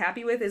that I was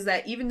happy with is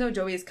that even though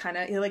Joey is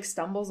he, like,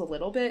 stumbles a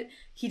little bit,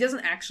 he doesn't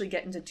actually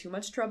get into too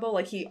much trouble.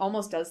 Like, he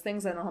almost does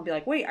things and then he'll be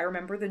like, wait, I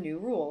remember the new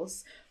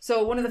rules.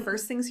 So one of the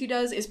first things he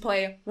does is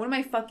play one of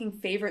my fucking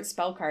favorite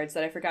spell cards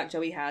that I forgot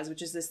Joey has,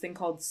 which is this thing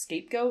called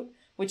Scapegoat,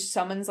 which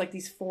summons, like,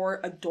 these 4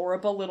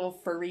 adorable little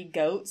furry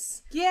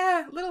goats.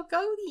 Yeah, little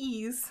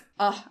goaties.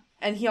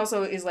 And he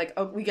also is like,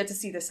 oh, we get to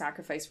see the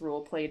sacrifice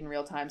rule played in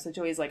real time. So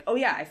Joey's like, oh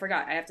yeah, I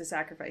forgot, I have to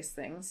sacrifice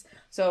things.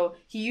 So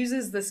he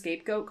uses the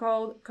Scapegoat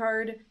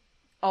card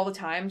all the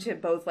time to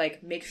both,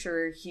 like, make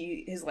sure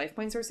his life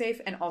points are safe,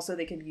 and also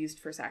they can be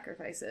used for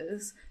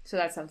sacrifices. So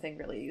that's something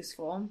really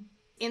useful.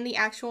 In the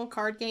actual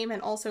card game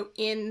and also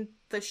in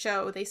the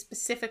show, they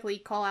specifically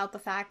call out the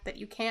fact that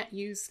you can't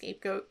use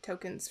Scapegoat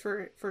tokens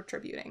for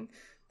tributing.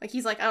 Like,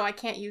 he's like, oh, I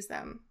can't use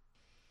them.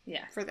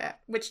 Yeah. For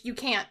that, which you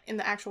can't in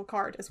the actual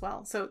card as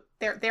well. So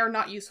they're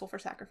not useful for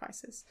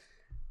sacrifices,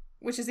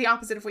 which is the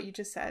opposite of what you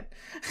just said.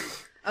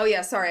 Oh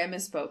yeah, sorry, I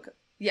misspoke.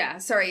 Yeah,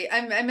 sorry,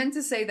 I meant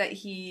to say that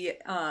he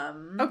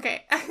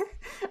okay,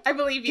 I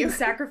believe you. Can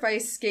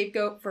sacrifice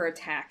Scapegoat for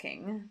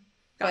attacking,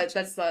 gotcha.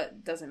 But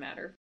that doesn't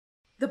matter.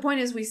 The point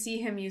is, we see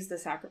him use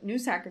the new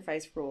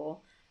sacrifice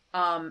rule,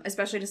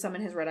 especially to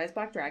summon his Red Eyes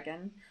Black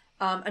Dragon.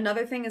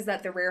 Another thing is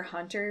that the Rare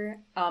Hunter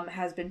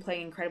has been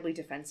playing incredibly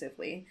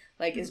defensively.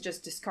 Like, is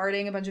just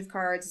discarding a bunch of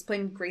cards. It's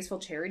playing Graceful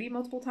Charity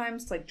multiple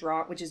times, like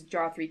draw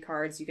 3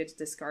 cards, you get to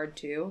discard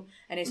 2.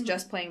 And it's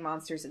just playing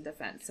monsters in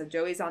defense. So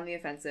Joey's on the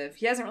offensive.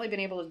 He hasn't really been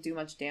able to do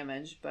much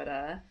damage, but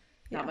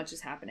not much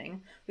is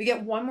happening. We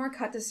get one more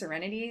cut to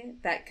Serenity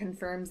that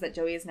confirms that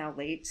Joey is now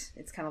late.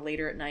 It's kind of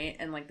later at night,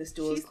 and, like, this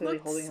duel is clearly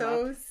holding him up.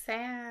 So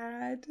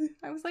sad.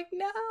 I was like,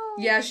 no.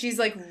 Yeah, she's,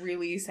 like,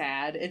 really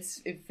sad.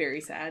 It's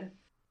very sad.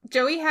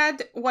 Joey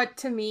had what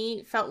to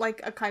me felt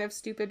like a kind of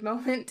stupid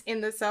moment in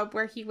the sub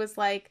where he was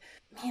like,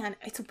 man,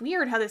 it's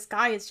weird how this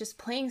guy is just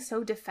playing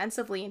so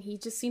defensively and he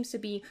just seems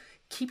to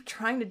keep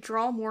trying to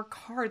draw more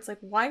cards. Like,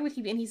 why would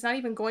he? And he's not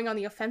even going on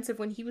the offensive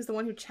when he was the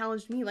one who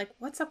challenged me. Like,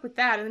 what's up with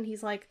that? And then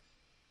he's like,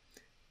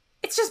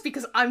 it's just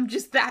because I'm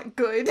just that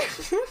good.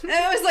 And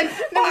I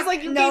was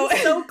like, you came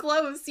so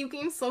close. You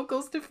came so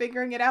close to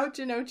figuring it out,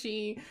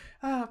 Jinochi.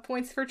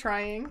 Points for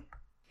trying.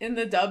 In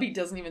the dub, he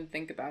doesn't even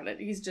think about it.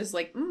 He's just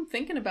like,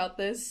 thinking about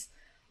this.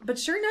 But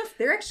sure enough,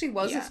 there actually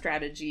was a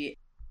strategy.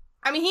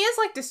 I mean, he is,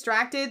 like,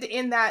 distracted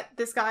in that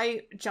this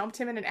guy jumped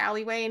him in an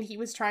alleyway and he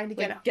was trying to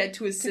get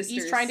to his sister's.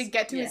 He's trying to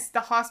get to the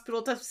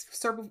hospital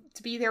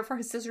to be there for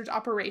his sister's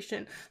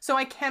operation. So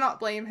I cannot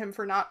blame him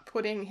for not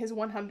putting his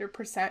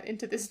 100%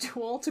 into this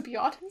duel, to be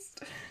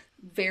honest.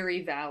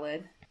 Very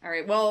valid. All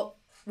right, well,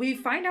 we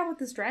find out what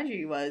the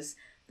strategy was.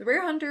 The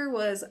Rare Hunter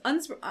was,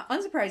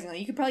 unsurprisingly,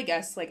 you could probably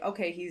guess, like,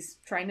 okay, he's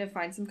trying to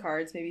find some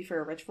cards, maybe for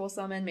a ritual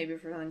summon, maybe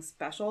for something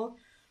special.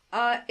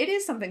 It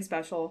is something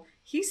special.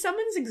 He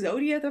summons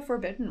Exodia the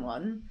Forbidden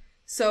One.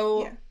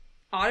 So,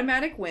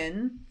 automatic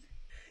win.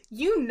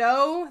 You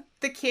know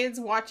the kids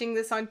watching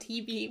this on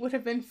TV would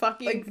have been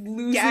fucking like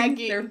losing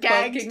their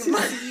gagged fucking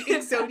to see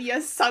Exodia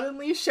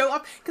suddenly show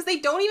up. Because they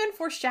don't even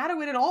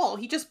foreshadow it at all.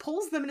 He just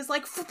pulls them and is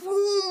like,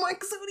 boom,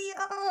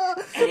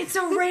 Exodia! And it's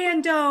a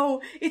rando!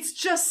 It's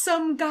just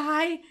some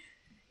guy.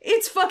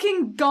 It's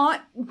fucking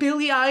gaunt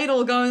Billy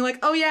Idol going like,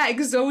 oh yeah,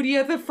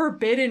 Exodia the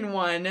Forbidden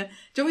One.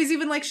 Joey's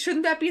even like,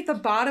 shouldn't that be at the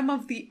bottom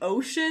of the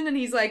ocean? And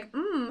he's like,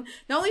 Not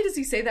only does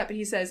he say that, but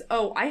he says,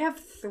 oh, I have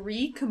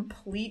 3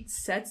 complete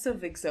sets of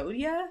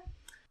Exodia?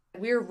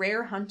 We're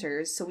rare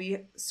hunters, so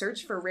we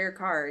search for rare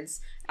cards.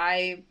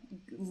 I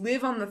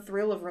live on the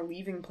thrill of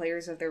relieving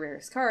players of their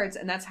rarest cards,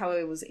 and that's how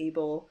I was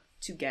able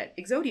to get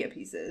Exodia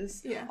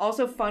pieces. Yeah.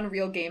 Also, fun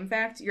real game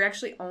fact, you're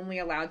actually only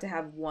allowed to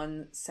have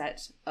 1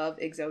 set of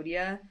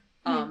Exodia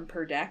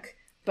per deck,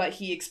 but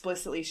he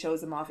explicitly shows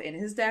them off in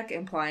his deck,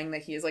 implying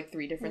that he has like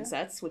 3 different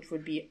sets, which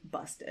would be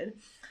busted.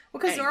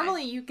 Well, because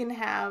normally you can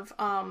have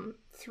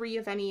 3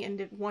 of any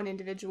one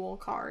individual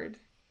card.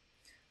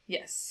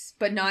 Yes,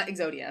 but not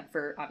Exodia,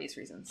 for obvious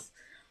reasons.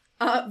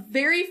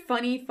 Very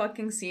funny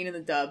fucking scene in the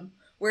dub,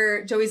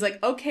 where Joey's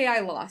like, okay, I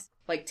lost.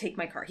 Like, take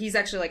my card. He's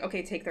actually like,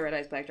 okay, take the Red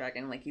Eyes Black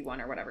Dragon, like, you won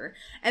or whatever.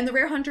 And the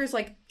Rare Hunters,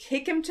 like,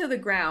 kick him to the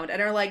ground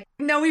and are like,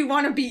 no, we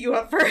want to beat you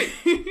up first.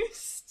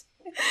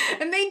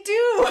 And they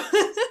do.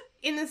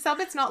 In the sub,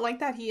 it's not like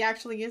that. He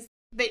actually is...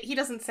 He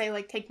doesn't say,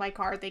 like, take my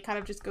card. They kind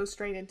of just go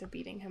straight into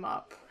beating him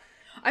up.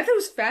 I thought it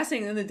was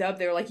fascinating in the dub.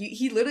 They were like,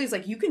 he literally is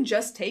like, you can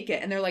just take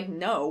it. And they're like,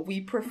 no,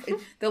 we prefer...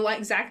 The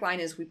exact line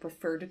is, we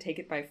prefer to take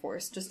it by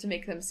force, just to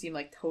make them seem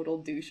like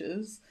total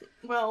douches.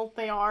 Well,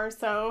 they are,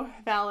 so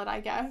valid, I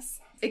guess.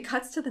 It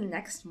cuts to the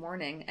next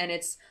morning, and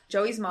it's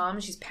Joey's mom.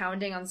 She's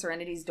pounding on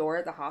Serenity's door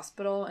at the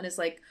hospital, and is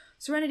like,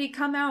 Serenity,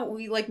 come out.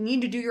 We, like,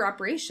 need to do your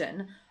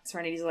operation.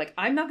 Serenity's like,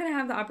 I'm not going to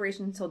have the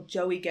operation until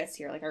Joey gets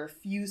here. Like, I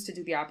refuse to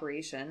do the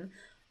operation.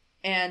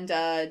 And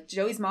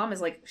Joey's mom is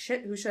like,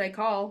 shit, who should I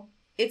call?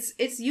 It's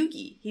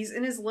Yugi. He's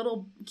in his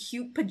little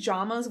cute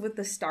pajamas with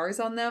the stars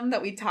on them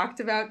that we talked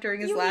about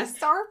during his last...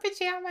 star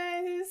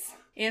pajamas!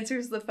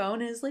 Answers the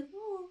phone and is like,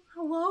 oh,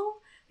 hello?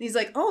 He's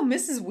like, oh,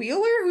 Mrs.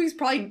 Wheeler? Who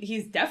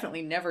he's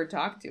definitely never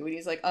talked to. And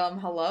he's like,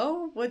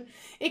 hello? What?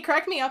 It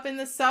cracked me up in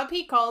the sub.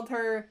 He called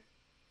her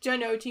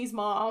Janochi's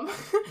mom.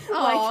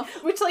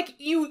 Which,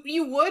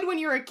 you would when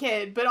you're a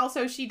kid, but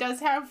also she does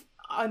have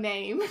a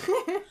name.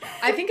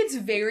 I think it's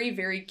very,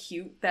 very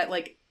cute that,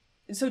 like,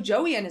 so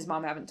Joey and his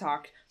mom haven't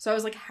talked. So I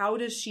was like, how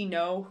does she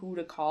know who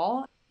to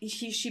call?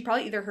 She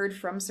probably either heard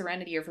from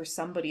Serenity or for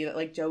somebody that,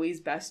 like, Joey's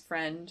best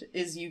friend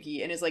is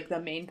Yugi and is, like, the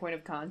main point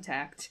of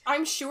contact.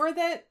 I'm sure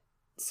that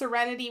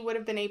Serenity would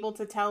have been able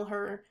to tell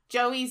her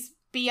Joey's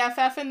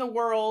BFF in the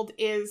world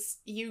is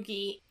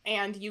Yugi,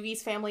 and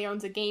Yugi's family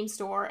owns a game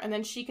store, and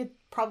then she could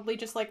probably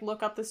just, like,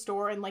 look up the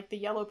store and, like, the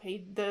yellow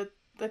page, the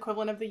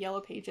equivalent of the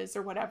yellow pages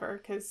or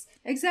whatever, because...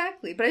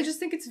 Exactly, but I just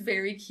think it's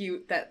very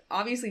cute that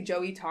obviously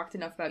Joey talked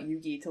enough about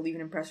Yugi to leave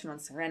an impression on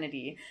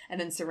Serenity, and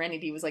then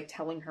Serenity was, like,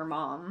 telling her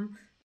mom.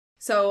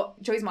 So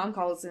Joey's mom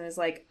calls and is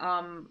like,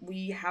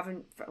 we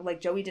haven't,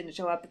 like, Joey didn't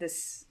show up.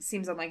 This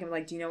seems unlike him.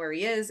 Like, do you know where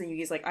he is? And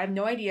Yugi's like, I have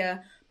no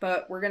idea,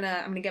 but I'm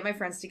gonna get my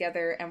friends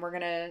together and we're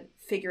gonna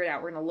figure it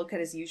out. We're gonna look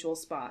at his usual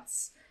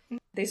spots.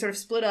 They sort of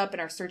split up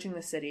and are searching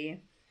the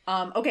city.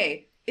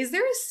 Okay, is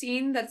there a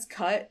scene that's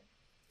cut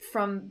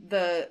from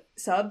the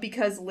sub?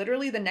 Because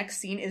literally the next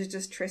scene is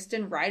just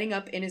Tristan riding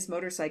up in his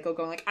motorcycle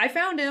going like, I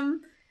found him!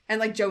 And,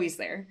 like, Joey's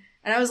there.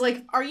 And I was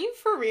like, are you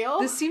for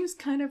real? This seems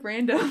kind of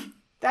random.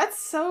 That's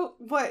so...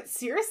 What,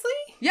 seriously?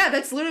 Yeah,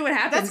 that's literally what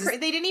happens. They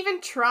didn't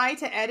even try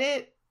to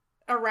edit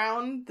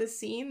around the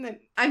scene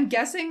that... I'm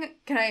guessing...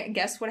 Can I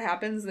guess what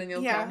happens, then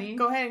you'll tell me?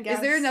 Go ahead and guess.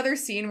 Is there another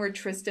scene where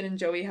Tristan and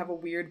Joey have a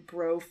weird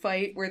bro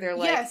fight where they're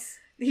like... Yes.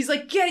 He's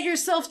like, get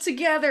yourself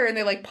together! And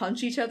they, like,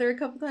 punch each other a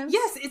couple times?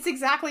 Yes, it's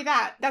exactly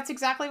that. That's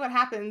exactly what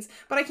happens.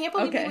 But I can't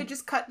believe they would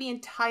just cut the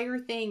entire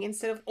thing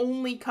instead of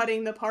only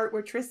cutting the part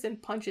where Tristan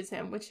punches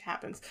him, which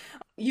happens.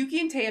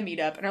 Yuki and Taya meet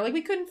up and are like,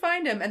 we couldn't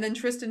find him. And then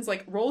Tristan's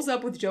like, rolls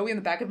up with Joey in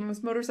the back of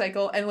his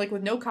motorcycle and, like,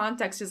 with no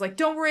context is like,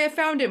 don't worry, I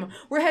found him.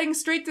 We're heading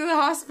straight to the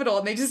hospital.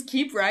 And they just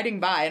keep riding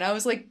by. And I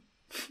was like,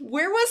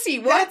 where was he?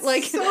 What? That's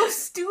like so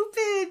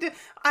stupid.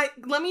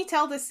 Let me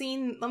tell the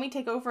scene. Let me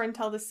take over and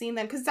tell the scene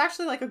then, because it's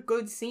actually, like, a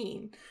good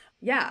scene.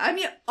 Yeah, I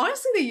mean,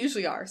 honestly, they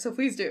usually are. So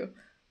please do.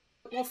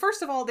 Well,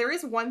 first of all, there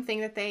is one thing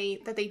that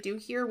they do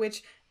here,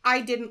 which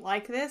I didn't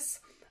like this.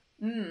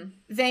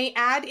 They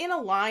add in a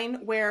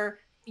line where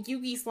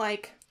Yugi's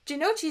like,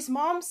 Jinochi's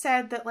mom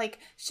said that, like,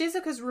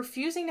 Shizuka's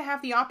refusing to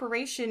have the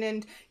operation,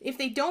 and if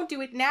they don't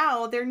do it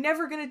now, they're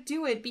never gonna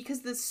do it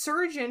because the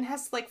surgeon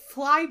has to, like,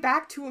 fly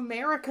back to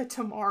America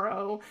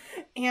tomorrow.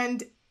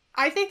 And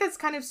I think that's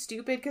kind of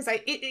stupid, because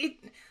I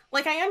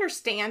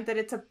understand that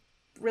it's a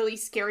really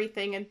scary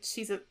thing, and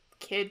she's a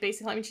kid,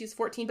 basically. I mean, she's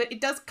 14, but it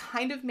does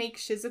kind of make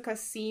Shizuka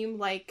seem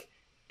like...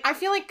 I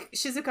feel like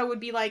Shizuka would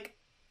be, like,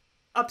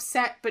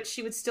 upset, but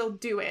she would still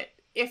do it.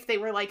 If they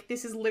were like,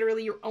 this is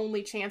literally your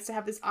only chance to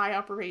have this eye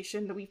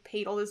operation that we've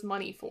paid all this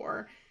money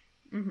for.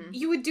 Mm-hmm.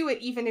 You would do it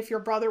even if your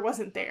brother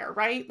wasn't there,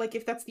 right? Like,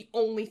 if that's the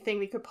only thing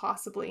they could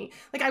possibly...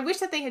 Like, I wish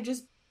that they had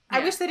just... Yeah.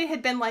 I wish that it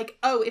had been like,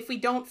 oh, if we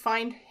don't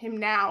find him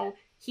now,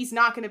 he's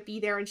not going to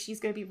be there and she's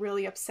going to be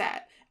really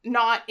upset.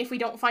 Not, if we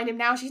don't find him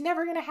now, she's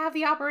never going to have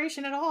the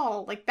operation at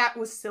all. Like, that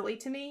was silly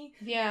to me.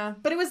 Yeah.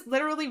 But it was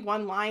literally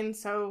one line,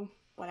 so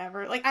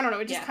whatever. Like, I don't know,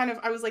 it just kind of...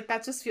 I was like,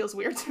 that just feels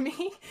weird to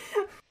me.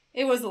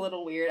 It was a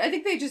little weird. I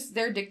think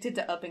they're addicted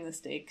to upping the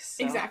stakes.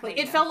 So, exactly.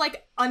 It felt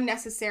like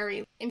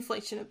unnecessary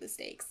inflation of the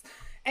stakes.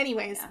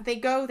 Anyways,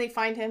 they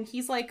find him.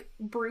 He's, like,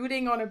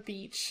 brooding on a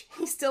beach.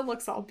 He still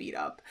looks all beat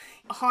up.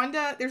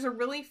 Honda, there's a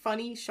really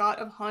funny shot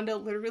of Honda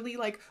literally,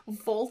 like,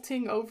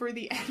 vaulting over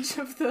the edge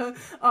of the,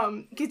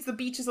 because the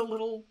beach is a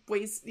little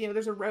ways, you know,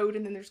 there's a road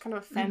and then there's kind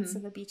of a fence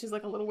and the beach is,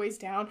 like, a little ways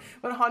down.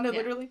 But Honda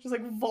literally just,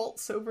 like,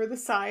 vaults over the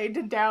side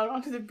and down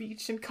onto the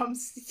beach and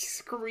comes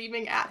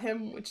screaming at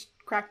him, which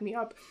cracked me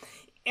up.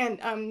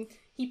 And,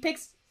 he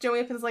picks Joey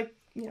up and is like,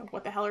 you know,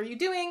 what the hell are you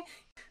doing?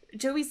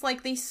 Joey's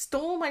like, they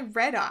stole my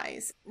Red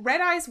Eyes. Red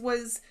Eyes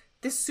was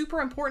this super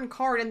important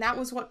card, and that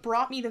was what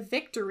brought me the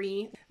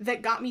victory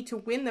that got me to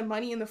win the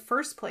money in the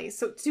first place.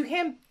 So to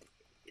him,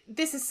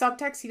 this is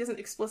subtext. He doesn't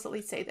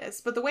explicitly say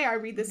this, but the way I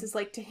read this is,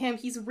 like, to him,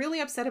 he's really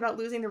upset about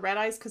losing the Red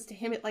Eyes because to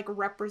him it, like,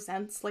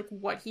 represents, like,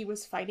 what he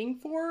was fighting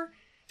for.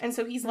 And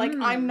so he's like,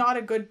 I'm not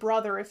a good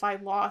brother if I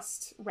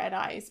lost Red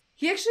Eyes.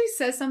 He actually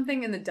says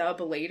something in the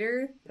dub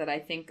later that I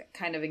think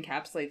kind of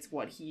encapsulates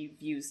what he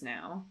views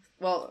now.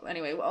 Well,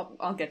 anyway,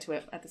 I'll get to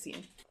it at the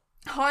scene.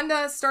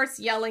 Honda starts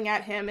yelling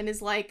at him and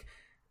is like,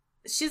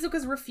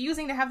 Shizuka's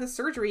refusing to have the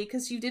surgery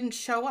because you didn't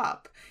show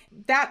up.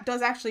 That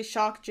does actually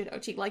shock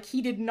Jinochi. Like,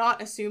 he did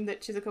not assume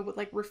that Shizuka would,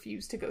 like,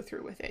 refuse to go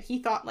through with it.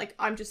 He thought, like,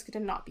 I'm just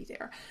gonna not be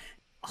there.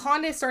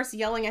 Honda starts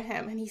yelling at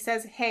him and he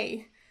says,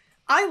 hey,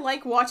 I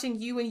like watching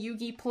you and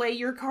Yugi play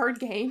your card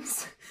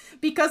games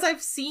because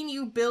I've seen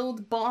you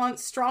build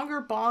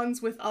stronger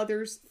bonds with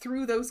others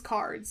through those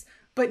cards.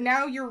 But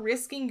now you're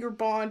risking your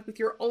bond with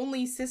your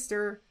only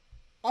sister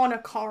on a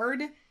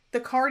card.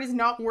 The card is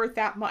not worth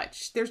that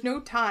much. There's no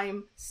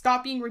time.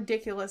 Stop being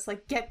ridiculous.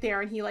 Like, get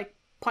there. And he, like,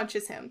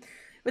 punches him.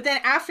 But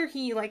then after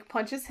he, like,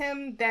 punches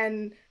him,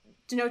 then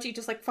Jinochi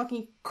just, like,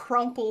 fucking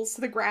crumples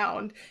to the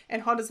ground,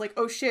 and Honda's like,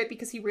 oh shit,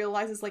 because he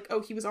realizes, like, oh,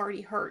 he was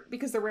already hurt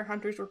because the Rare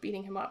Hunters were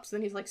beating him up. So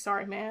then he's like,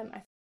 sorry,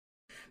 man.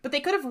 But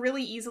they could have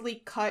really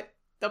easily cut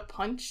the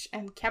punch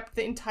and kept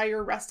the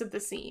entire rest of the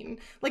scene.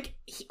 Like,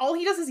 all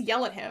he does is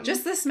yell at him.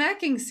 Just the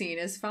smacking scene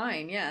is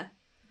fine, yeah.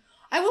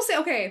 I will say,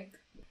 okay,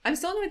 I'm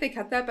still annoyed they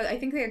cut that, but I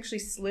think they actually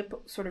slip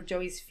sort of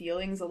Joey's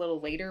feelings a little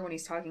later when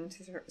he's talking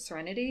to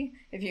Serenity,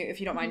 if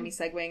you don't mind me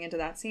segueing into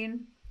that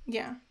scene.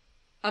 Yeah.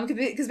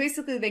 Because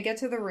basically they get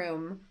to the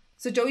room.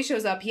 So Joey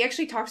shows up. He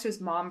actually talks to his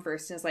mom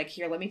first and is like,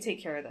 here, let me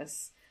take care of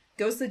this.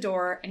 Goes to the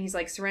door and he's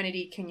like,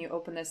 Serenity, can you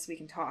open this so we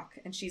can talk?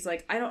 And she's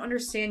like, I don't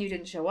understand. You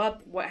didn't show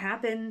up. What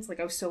happened?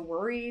 Like, I was so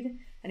worried.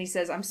 And he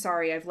says, I'm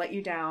sorry. I've let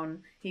you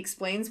down. He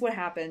explains what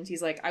happened.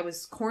 He's like, I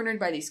was cornered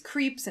by these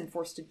creeps and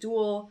forced to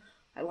duel.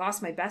 I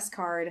lost my best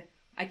card.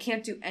 I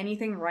can't do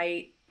anything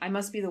right. I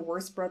must be the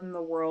worst brother in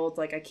the world.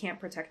 Like, I can't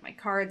protect my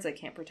cards. I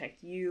can't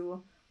protect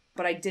you.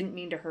 But I didn't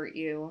mean to hurt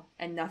you,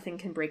 and nothing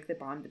can break the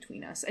bond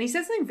between us. And he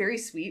says something very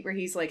sweet where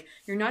he's like,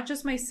 you're not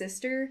just my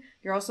sister,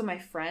 you're also my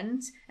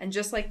friend, and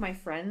just like my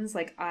friends,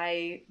 like,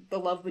 the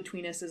love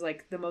between us is,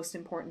 like, the most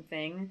important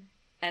thing,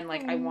 and,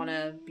 like, I want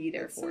to be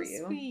there for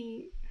you.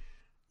 Sweet.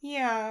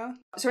 Yeah.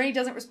 Serenity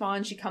doesn't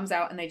respond, she comes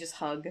out, and they just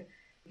hug.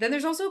 Then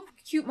there's also a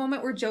cute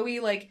moment where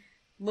Joey, like,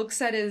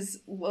 looks at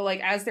his,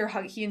 like, as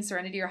he and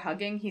Serenity are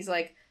hugging, he's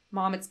like,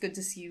 Mom, it's good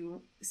to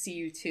see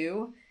you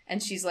too.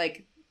 And she's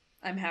like,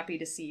 I'm happy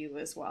to see you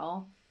as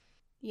well.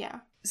 Yeah.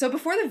 So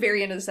before the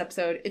very end of this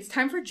episode, it's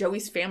time for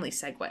Joey's family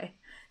segue.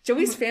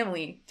 Joey's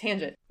family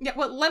tangent. Yeah,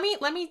 well, let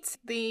me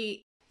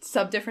the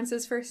sub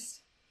differences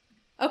first.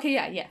 Okay,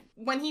 yeah.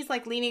 When he's,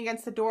 like, leaning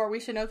against the door, we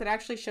should note that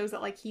actually shows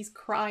that, like, he's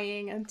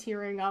crying and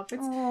tearing up.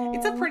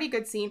 It's a pretty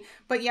good scene.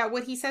 But yeah,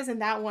 what he says in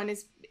that one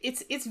is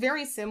it's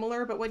very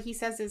similar, but what he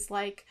says is,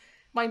 like,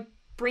 my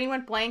brain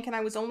went blank and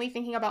I was only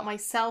thinking about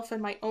myself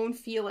and my own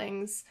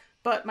feelings,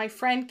 but my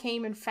friend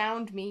came and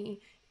found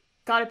me.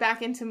 Got it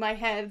back into my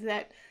head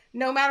that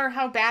no matter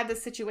how bad the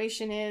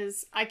situation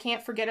is, I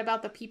can't forget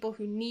about the people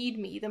who need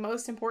me. The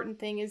most important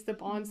thing is the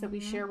bonds that we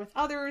share with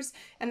others.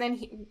 And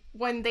then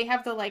when they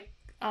have the, like,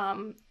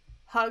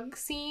 hug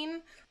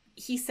scene,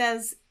 he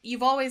says,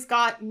 you've always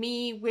got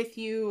me with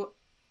you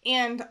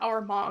and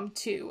our mom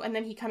too. And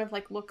then he kind of,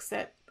 like, looks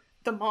at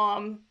the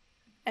mom.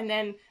 And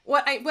then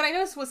what I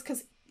noticed was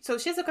because So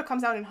Shizuka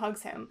comes out and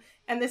hugs him.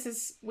 And this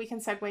is, we can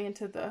segue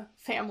into the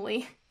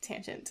family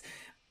tangent.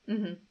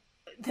 Mm-hmm.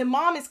 The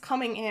mom is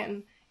coming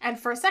in, and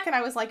for a second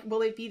I was like,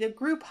 will it be the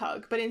group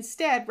hug? But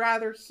instead,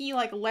 rather, he,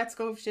 like, lets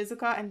go of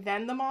Shizuka, and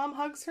then the mom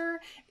hugs her.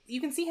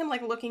 You can see him,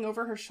 like, looking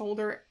over her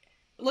shoulder,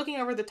 looking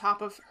over the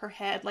top of her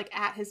head, like,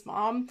 at his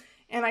mom.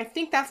 And I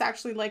think that's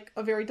actually, like,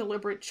 a very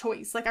deliberate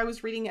choice. Like, I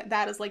was reading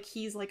that as, like,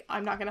 he's like,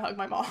 I'm not gonna hug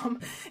my mom.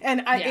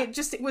 And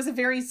it was a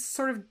very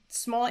sort of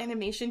small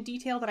animation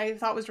detail that I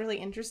thought was really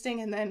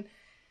interesting. And then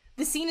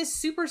the scene is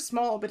super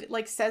small, but it,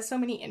 like, says so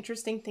many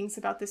interesting things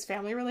about this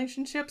family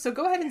relationship. So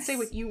go ahead and say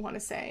what you want to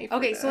say.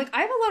 Okay, so, like,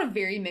 I have a lot of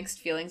very mixed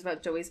feelings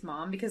about Joey's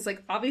mom, because,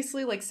 like,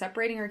 obviously, like,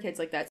 separating her kids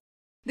like that,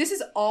 this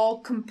is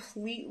all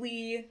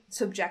completely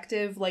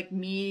subjective, like,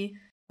 me.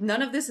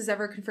 None of this is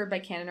ever confirmed by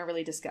canon or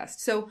really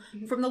discussed. So,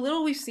 from the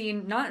little we've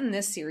seen, not in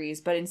this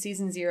series, but in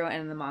season 0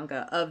 and in the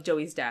manga of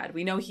Joey's dad,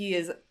 we know he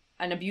is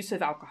an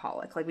abusive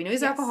alcoholic. Like, we know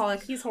he's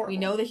alcoholic. He's horrible. We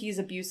know that he's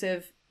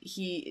abusive.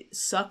 He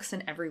sucks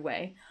in every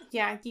way.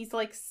 Yeah, he's,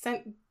 like,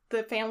 sent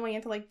the family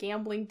into, like,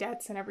 gambling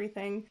debts and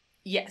everything.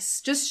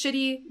 Yes, just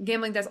shitty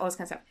gambling debts, all this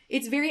kind of stuff.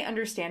 It's very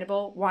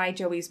understandable why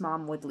Joey's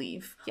mom would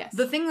leave. Yes.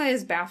 The thing that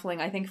is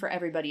baffling, I think, for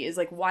everybody is,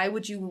 like, why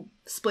would you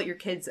split your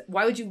kids?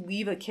 Why would you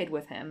leave a kid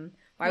with him?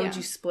 Why would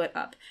you split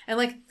up? And,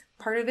 like,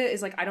 part of it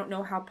is, like, I don't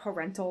know how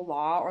parental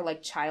law or,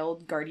 like,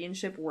 child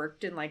guardianship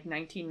worked in, like,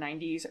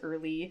 1990s,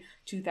 early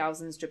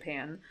 2000s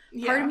Japan.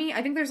 Part of me,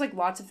 I think there's, like,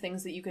 lots of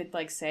things that you could,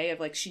 like, say of,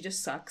 like, she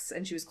just sucks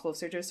and she was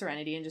closer to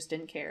Serenity and just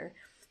didn't care.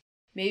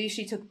 Maybe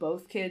she took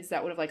both kids,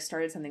 that would have, like,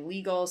 started something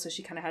legal, so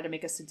she kind of had to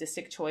make a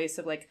sadistic choice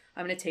of, like,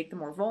 I'm going to take the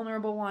more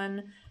vulnerable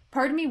one.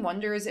 Part of me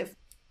wonders if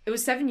it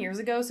was 7 years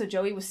ago, so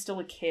Joey was still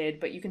a kid,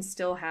 but you can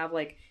still have,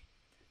 like,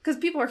 because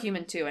people are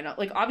human too, and,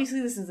 like,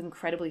 obviously this is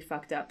incredibly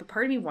fucked up, but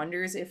part of me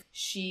wonders if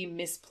she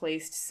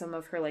misplaced some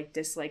of her, like,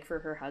 dislike for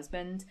her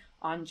husband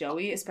on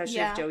Joey, especially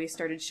if Joey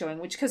started showing,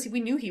 which, because we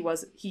knew he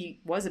was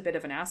a bit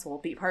of an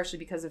asshole, partially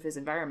because of his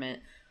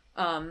environment.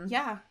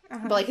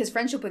 But, like, his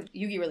friendship with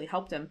Yugi really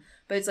helped him.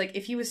 But it's like,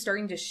 if he was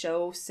starting to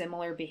show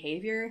similar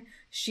behavior,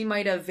 she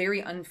might have very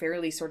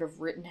unfairly sort of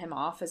written him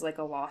off as, like,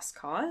 a lost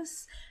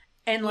cause.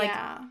 And, like,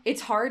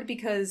 it's hard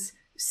because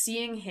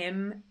seeing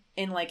him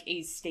in, like,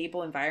 a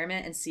stable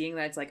environment and seeing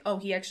that it's like, oh,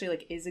 he actually,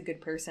 like, is a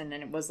good person,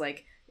 and it was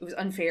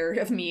unfair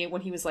of me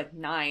when he was, like,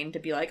 9 to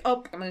be like,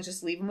 oh, I'm gonna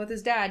just leave him with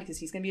his dad because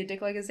he's gonna be a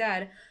dick like his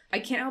dad. I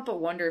can't help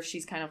but wonder if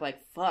she's kind of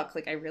like, fuck,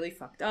 like, I really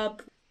fucked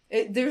up.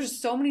 There's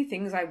so many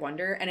things I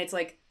wonder, and it's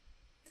like,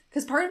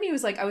 because part of me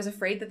was like, I was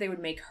afraid that they would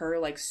make her,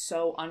 like,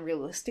 so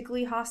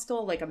unrealistically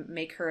hostile, like,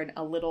 make her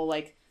a little,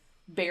 like,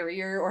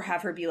 barrier, or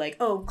have her be like,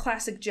 oh,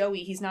 classic Joey,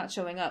 he's not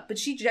showing up. But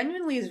she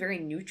genuinely is very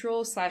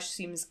neutral /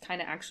 seems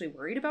kind of actually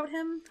worried about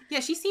him.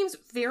 Yeah, she seems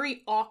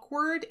very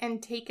awkward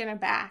and taken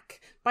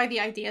aback by the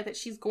idea that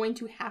she's going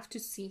to have to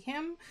see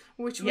him,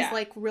 which was,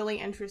 like, really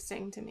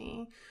interesting to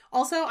me.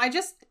 Also,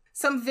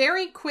 some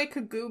very quick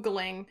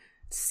Googling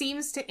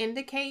seems to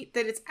indicate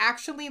that it's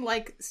actually,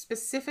 like,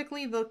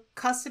 specifically the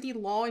custody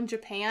law in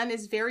Japan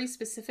is very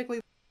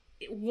specifically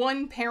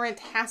one parent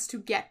has to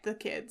get the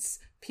kids,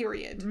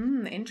 period.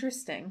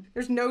 Interesting.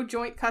 There's no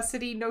joint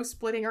custody, no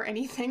splitting or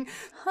anything.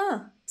 Huh.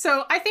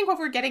 So I think what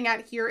we're getting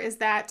at here is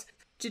that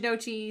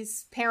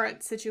Jinochi's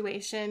parent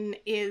situation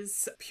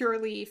is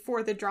purely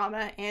for the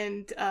drama,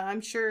 and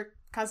I'm sure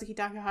Kazuki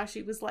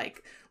Takahashi was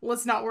like,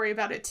 let's not worry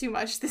about it too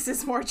much. This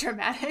is more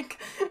dramatic,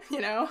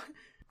 you know?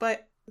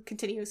 But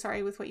continue,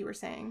 sorry, with what you were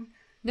saying.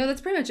 No,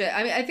 that's pretty much it.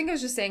 I mean, I think I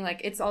was just saying,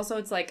 like, it's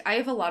like, I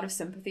have a lot of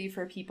sympathy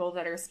for people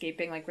that are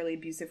escaping, like, really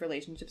abusive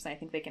relationships, and I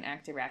think they can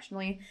act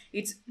irrationally.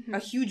 It's a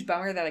huge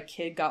bummer that a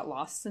kid got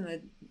lost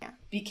and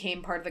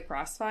became part of the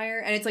crossfire,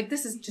 and it's like,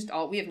 this is just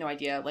all, we have no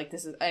idea, like,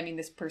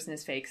 this person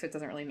is fake, so it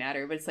doesn't really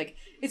matter, but it's like,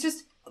 it's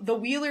just, the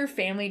Wheeler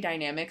family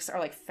dynamics are,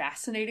 like,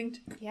 fascinating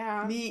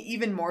to me,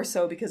 even more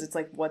so because it's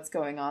like, what's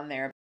going on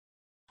there.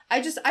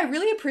 I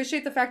really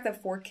appreciate the fact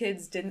that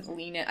 4Kids didn't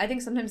lean in. I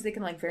think sometimes they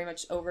can, like, very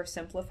much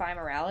oversimplify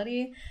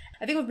morality.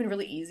 I think it would have been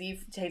really easy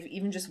to have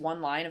even just one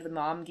line of the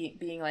mom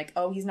being like,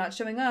 oh, he's not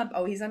showing up,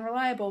 oh, he's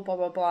unreliable, blah,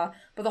 blah, blah.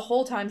 But the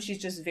whole time she's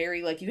just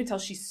very, like, you can tell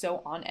she's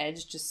so on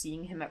edge just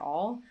seeing him at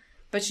all.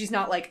 But she's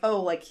not like,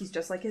 oh, like, he's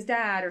just like his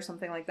dad or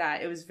something like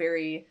that. It was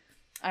very,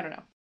 I don't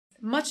know,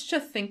 much to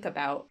think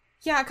about.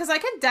 Yeah, because I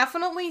could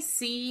definitely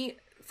see,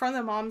 from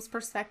the mom's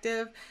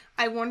perspective,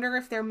 I wonder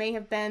if there may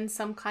have been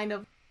some kind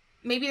of,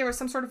 maybe there was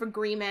some sort of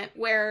agreement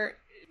where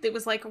it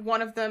was like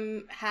one of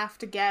them have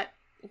to get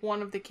one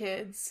of the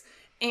kids.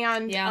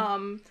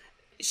 And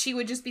she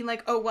would just be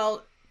like, oh,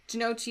 well,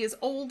 Jinochi is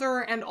older,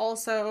 and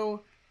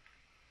also,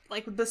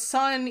 like, the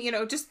son, you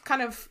know, just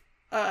kind of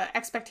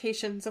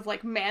expectations of,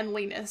 like,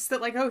 manliness.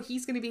 That, like, oh,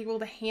 he's going to be able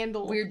to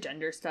handle weird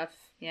gender stuff.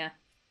 Yeah.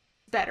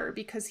 Better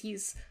because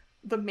he's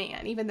the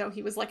man, even though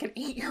he was, like, an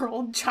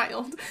 8-year-old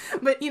child.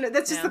 But, you know,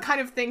 that's just the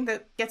kind of thing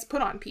that gets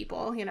put on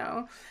people, you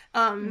know?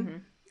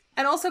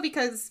 And also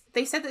because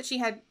they said that she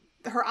had,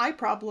 her eye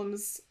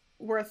problems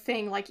were a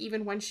thing, like,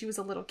 even when she was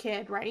a little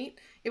kid, right?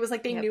 It was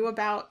like they knew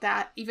about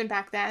that even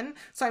back then.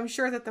 So I'm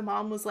sure that the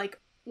mom was, like,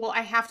 well,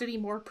 I have to be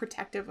more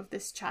protective of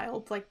this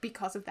child, like,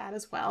 because of that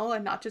as well,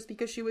 and not just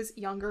because she was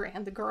younger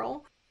and the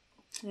girl.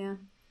 Yeah.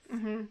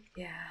 Mm-hmm.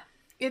 Yeah.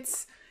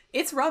 It's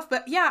rough,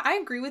 but yeah, I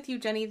agree with you,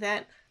 Jenny,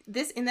 that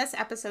in this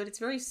episode, it's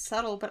very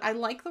subtle, but I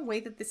like the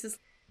way that this is,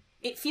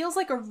 it feels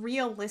like a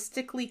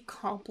realistically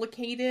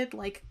complicated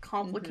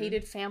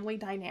family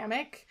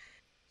dynamic.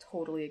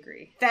 Totally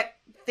agree. That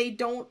they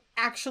don't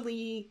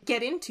actually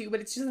get into, but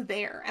it's just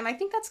there. And I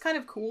think that's kind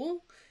of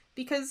cool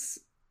because,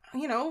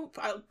 you know,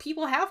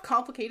 people have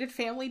complicated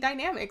family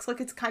dynamics. Like,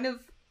 it's kind of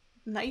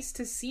nice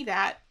to see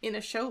that in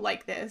a show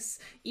like this,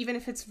 even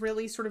if it's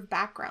really sort of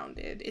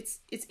backgrounded. It's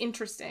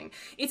interesting.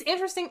 It's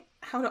interesting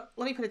let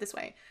me put it this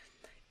way.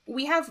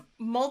 We have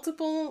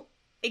multiple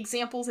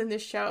examples in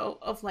this show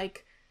of,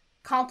 like,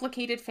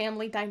 complicated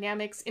family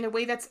dynamics in a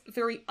way that's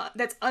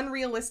that's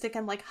unrealistic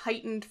and, like,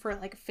 heightened for,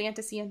 like,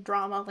 fantasy and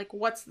drama. Like,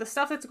 what's the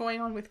stuff that's going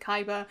on with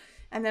Kaiba,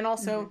 and then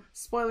also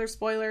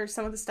spoiler,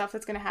 some of the stuff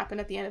that's going to happen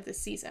at the end of this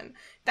season.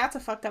 That's a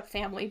fucked up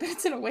family, but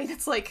it's in a way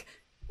that's, like,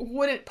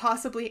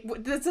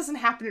 this doesn't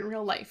happen in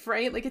real life,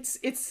 right? Like,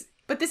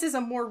 but this is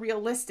a more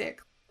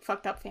realistic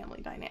fucked up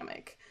family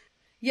dynamic.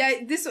 Yeah,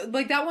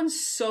 that one's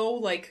so,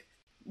 like,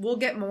 we'll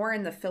get more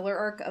in the filler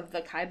arc of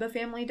the Kaiba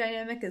family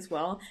dynamic as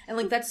well. And,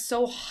 like, that's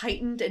so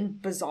heightened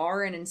and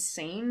bizarre and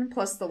insane,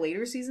 plus the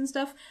later season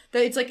stuff,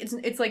 that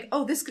it's like,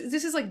 oh, this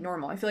is, like,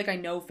 normal. I feel like I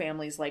know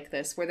families like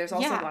this, where there's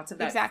also lots of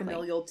that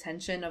familial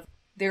tension of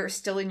they're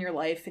still in your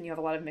life and you have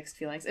a lot of mixed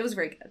feelings. It was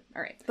very good.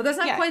 All right. But that's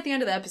not quite the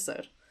end of the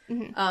episode.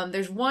 Mm-hmm.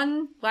 There's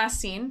one last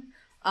scene,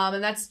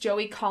 and that's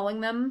Joey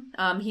calling them.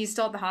 He's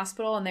still at the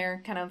hospital, and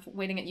they're kind of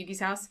waiting at Yugi's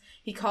house.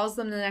 He calls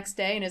them the next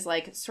day and is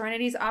like,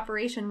 Serenity's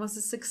operation was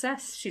a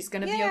success. She's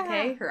gonna be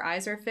okay. Her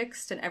eyes are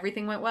fixed, and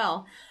everything went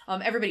well.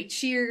 Everybody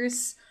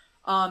cheers.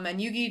 And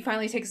Yugi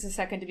finally takes a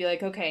second to be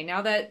like, okay,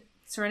 now that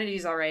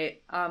Serenity's all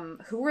right,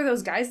 who were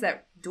those guys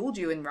that dueled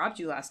you and robbed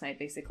you last night,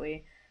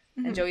 basically?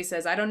 Mm-hmm. And Joey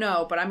says, I don't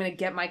know, but I'm gonna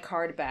get my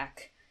card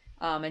back.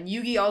 And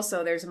Yugi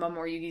also, there's a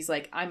moment where Yugi's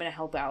like, I'm gonna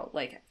help out.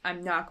 Like,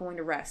 I'm not going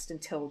to rest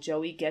until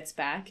Joey gets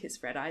back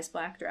his Red Eyes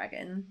Black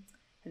Dragon.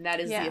 And that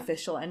is the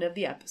official end of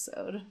the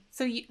episode.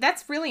 So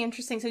that's really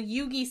interesting. So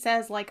Yugi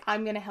says, like,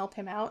 I'm gonna help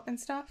him out and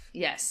stuff?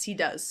 Yes, he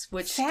does.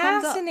 Which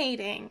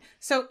fascinating. Comes up.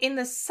 So in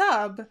the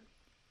sub,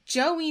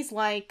 Joey's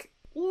like,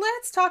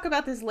 let's talk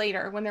about this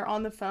later when they're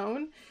on the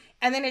phone.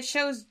 And then it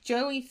shows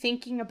Joey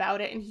thinking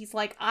about it, and he's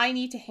like, I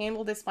need to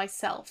handle this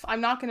myself. I'm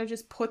not going to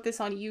just put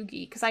this on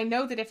Yugi, because I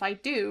know that if I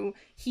do,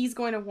 he's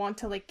going to want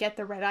to, like, get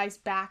the Red Eyes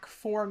back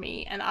for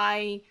me, and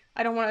I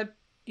don't want to,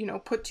 you know,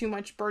 put too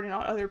much burden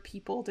on other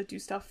people to do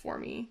stuff for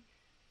me.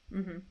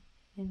 Mm-hmm.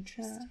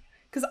 Interesting.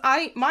 Because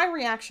my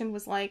reaction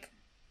was like,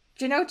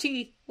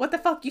 Jinochi, what the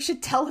fuck? You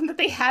should tell him that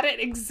they had it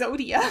in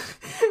Exodia.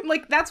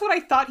 Like, that's what I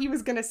thought he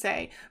was going to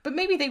say. But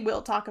maybe they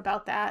will talk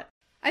about that.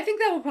 I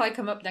think that will probably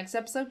come up next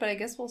episode, but I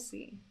guess we'll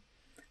see.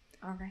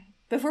 All right.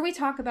 Before we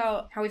talk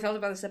about how we felt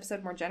about this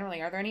episode more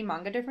generally, are there any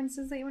manga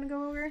differences that you want to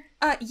go over?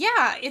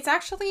 Yeah, it's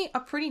actually a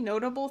pretty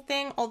notable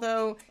thing,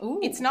 although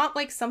it's not,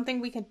 like,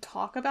 something we can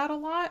talk about a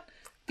lot,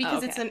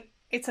 because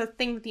it's a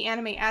thing that the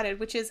anime added,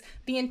 which is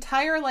the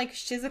entire, like,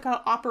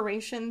 Shizuka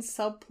operations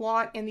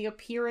subplot and the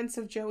appearance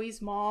of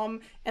Joey's mom,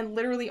 and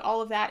literally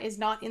all of that is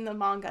not in the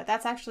manga.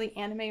 That's actually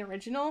anime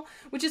original,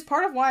 which is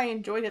part of why I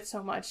enjoyed it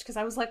so much, because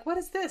I was like, what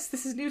is this?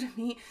 This is new to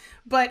me.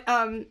 But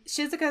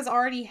Shizuka's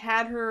already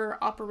had her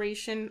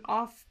operation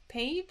off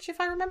page, if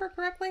I remember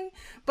correctly.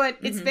 But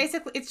it's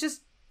basically, it's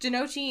just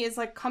Jinochi is,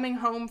 like, coming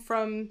home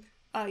from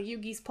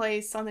Yugi's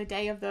place on the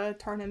day of the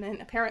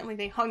tournament. Apparently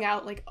they hung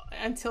out, like,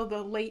 until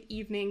the late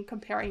evening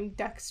comparing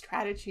deck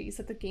strategies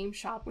at the game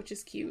shop, which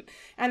is cute.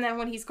 And then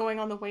when he's going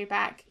on the way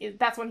back,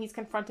 that's when he's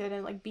confronted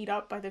and, like, beat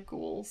up by the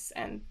ghouls,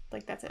 and,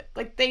 like, that's it.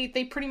 Like, they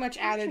pretty much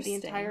added the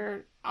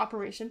entire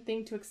operation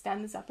thing to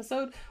extend this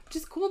episode, which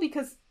is cool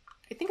because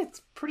I think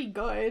it's pretty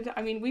good.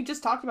 I mean, we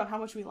just talked about how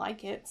much we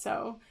like it,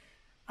 so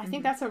I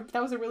think that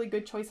was a really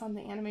good choice on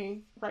the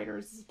anime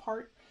writers'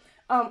 part.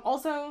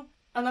 Also,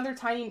 another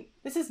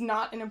this is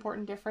not an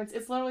important difference.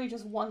 It's literally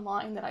just one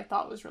line that I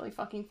thought was really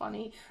fucking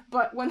funny.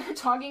 But when they're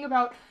talking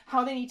about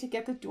how they need to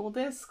get the dual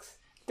discs,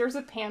 there's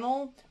a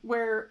panel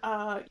where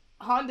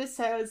Honda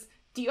says,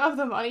 do you have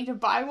the money to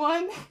buy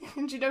one?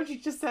 And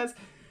Jinochi just says,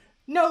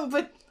 no,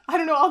 but I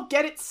don't know, I'll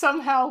get it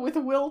somehow with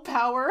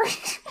willpower.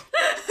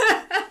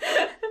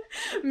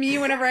 Me,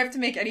 whenever I have to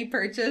make any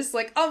purchase,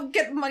 like, I'll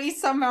get money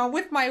somehow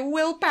with my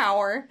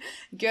willpower.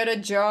 Get a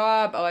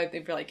job. Oh, I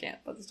really can't,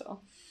 but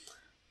still.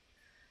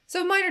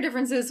 So minor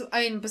differences,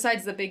 I mean,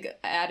 besides the big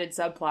added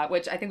subplot,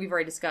 which I think we've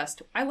already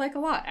discussed, I like a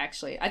lot,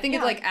 actually. I think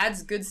it, like,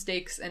 adds good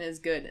stakes and is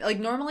good. Like,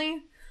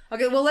 normally...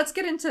 Okay, well, let's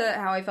get into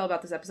how I felt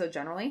about this episode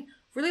generally.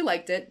 Really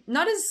liked it.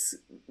 Not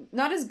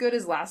as good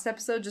as last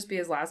episode, just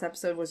because last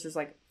episode was just,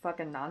 like,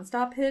 fucking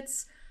nonstop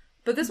hits.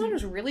 But this one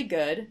was really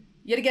good.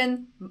 Yet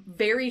again,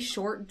 very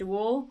short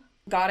duel.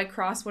 Got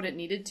across what it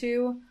needed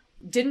to.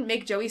 Didn't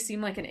make Joey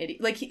seem like an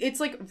idiot. Like, it's,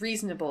 like,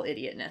 reasonable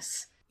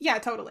idiotness. Yeah,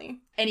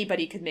 totally.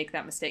 Anybody could make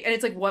that mistake. And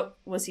it's like, what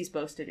was he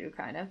supposed to do,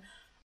 kind of?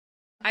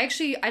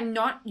 I'm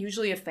not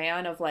usually a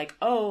fan of like,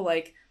 oh,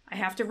 like, I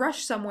have to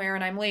rush somewhere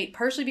and I'm late.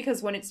 Partially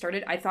because when it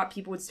started, I thought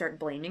people would start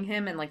blaming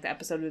him and like the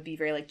episode would be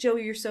very like,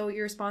 Joey, you're so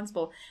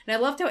irresponsible. And I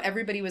loved how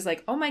everybody was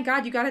like, oh my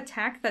god, you got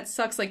attacked, that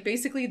sucks. Like,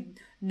 basically,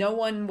 no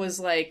one was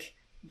like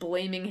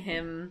blaming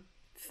him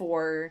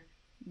for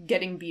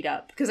getting beat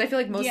up. Because I feel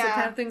like most of the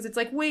kind of things, it's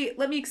like, wait,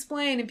 let me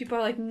explain. And people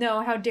are like,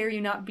 no, how dare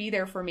you not be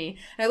there for me.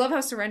 And I love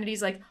how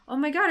Serenity's like, oh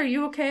my god, are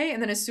you okay?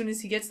 And then as soon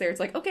as he gets there, it's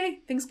like,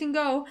 okay, things can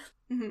go.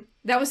 Mm-hmm.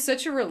 That was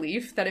such a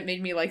relief that it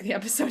made me like the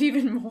episode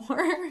even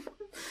more.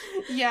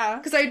 Yeah.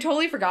 Because I had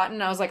totally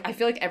forgotten. I was like, I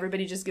feel like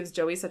everybody just gives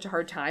Joey such a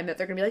hard time that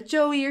they're going to be like,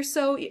 Joey, you're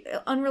so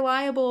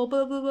unreliable,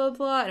 blah, blah, blah,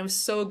 blah. And it was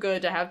so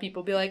good to have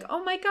people be like,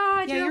 oh my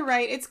god. Yeah, you're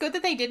right. It's good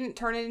that they didn't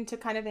turn it into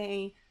kind of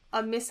a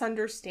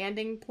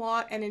misunderstanding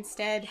plot and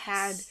instead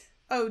had,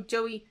 oh,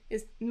 Joey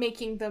is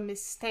making the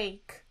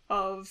mistake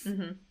of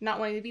not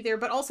wanting to be there.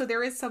 But also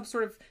there is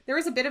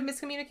a bit of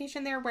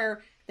miscommunication there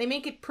where they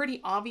make it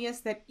pretty obvious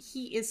that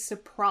he is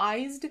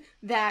surprised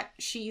that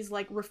she's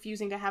like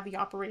refusing to have the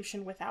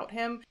operation without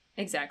him.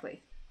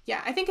 Exactly.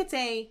 Yeah, I think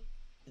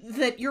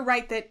that you're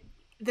right that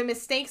the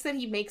mistakes that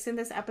he makes in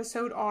this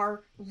episode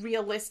are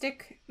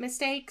realistic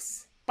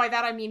mistakes. By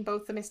that I mean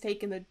both the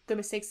mistake and the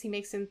mistakes he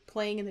makes in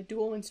playing in the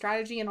duel and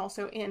strategy, and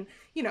also in,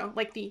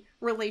 like the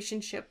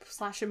relationship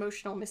 /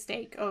 emotional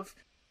mistake of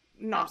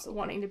not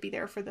wanting to be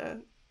there for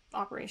the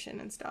operation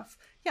and stuff.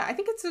 Yeah, I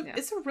think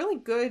it's a really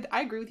good,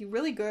 I agree with you,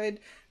 really good,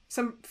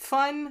 some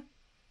fun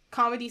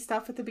comedy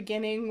stuff at the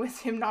beginning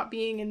with him not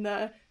being in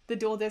the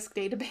dual disk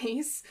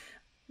database.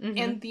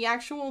 And the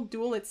actual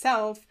duel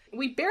itself,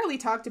 we barely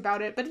talked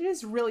about it, but it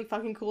is really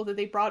fucking cool that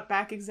they brought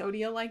back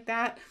Exodia like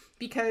that,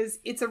 because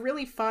it's a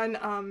really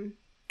fun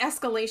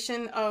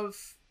escalation of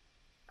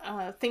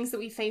things that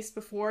we faced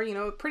before,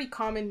 a pretty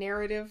common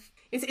narrative.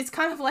 It's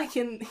kind of like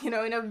in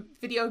a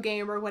video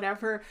game or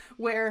whatever,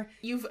 where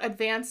you've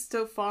advanced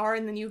so far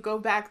and then you go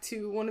back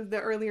to one of the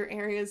earlier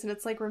areas and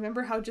it's like,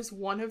 remember how just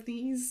one of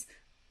these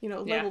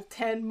level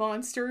 10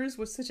 monsters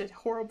was such a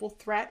horrible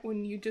threat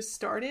when you just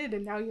started,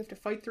 and now you have to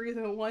fight 3 of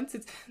them at once.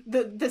 It's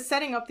the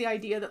setting up the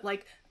idea that,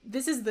 like,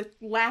 this is the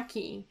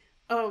lackey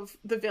of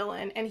the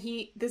villain, and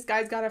this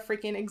guy's got a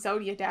freaking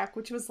Exodia deck,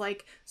 which was,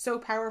 like, so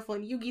powerful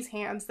in Yugi's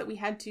hands that we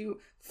had to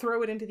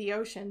throw it into the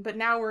ocean. But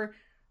now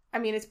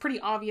it's pretty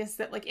obvious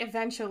that, like,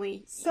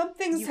 eventually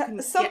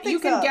you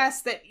can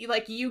guess that,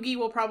 like, Yugi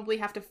will probably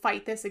have to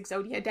fight this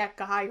Exodia deck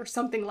guy or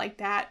something like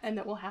that, and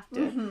that we'll have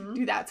to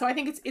do that. So I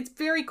think it's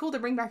very cool to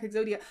bring back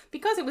Exodia,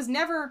 because it was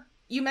never,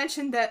 you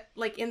mentioned that,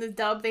 like, in the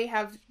dub they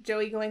have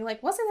Joey going,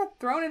 like, wasn't that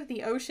thrown into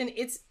the ocean?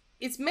 It's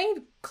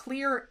made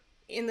clear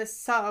in the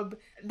sub,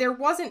 there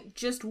wasn't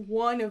just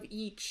one of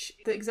each.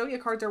 The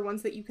Exodia cards are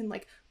ones that you can,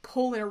 like,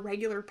 pull in a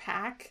regular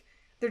pack.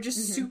 They're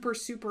just super,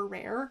 super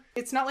rare.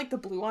 It's not like the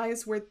Blue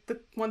Eyes, where the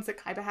ones that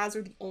Kaiba has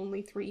are the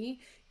only 3.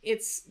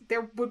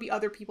 There would be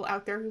other people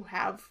out there who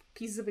have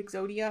pieces of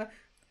Exodia.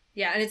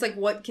 Yeah, and it's like,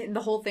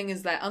 the whole thing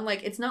is that,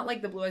 unlike, it's not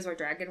like the Blue Eyes White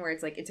Dragon, where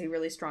it's like, it's a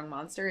really strong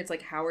monster. It's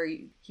like,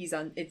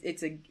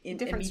 it's a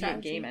immediate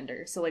strategy. Game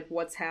ender. So, like,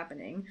 what's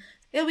happening?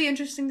 It'll be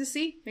interesting to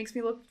see. Makes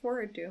me look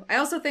forward to. I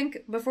also think,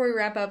 before we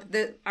wrap up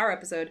our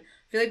episode,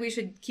 I feel like we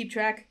should keep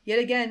track, yet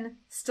again,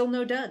 still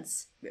no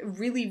duds.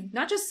 Really,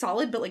 not just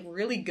solid, but, like,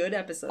 really good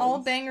episodes. All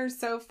bangers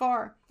so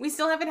far. We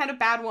still haven't had a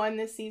bad one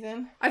this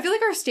season. I feel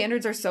like our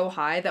standards are so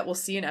high that we'll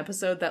see an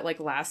episode that, like,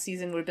 last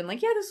season would have been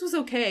like, yeah, this was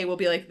okay. We'll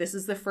be like, this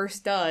is the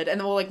first dud. And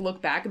then we'll, like,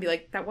 look back and be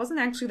like, that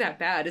wasn't actually that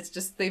bad. It's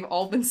just they've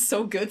all been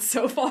so good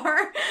so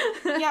far.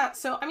 Yeah,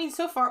 so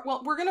far,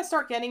 well, we're gonna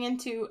start getting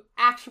into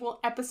actual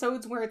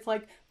episodes where it's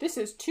like, this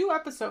is 2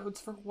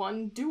 episodes for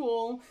one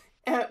duel.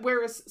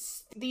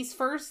 Whereas these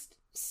first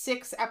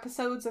 6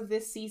 episodes of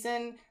this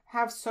season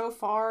have so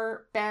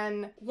far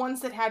been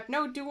ones that had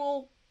no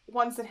duel,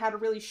 ones that had a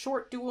really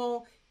short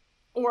duel,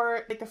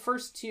 or like the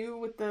first 2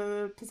 with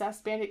the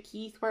possessed bandit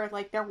Keith, where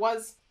like there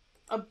was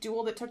a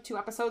duel that took 2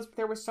 episodes, but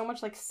there was so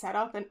much like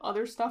setup and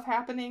other stuff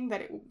happening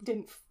that it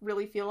didn't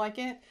really feel like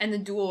it. And the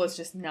duel was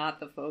just not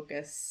the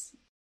focus.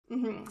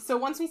 So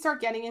once we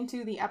start getting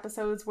into the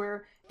episodes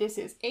where this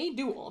is a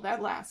duel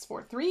that lasts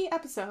for 3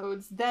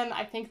 episodes, then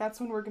I think that's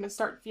when we're going to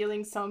start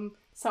feeling some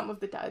of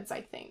the duds,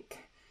 I think.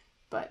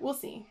 But we'll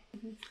see.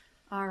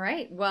 All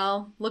right.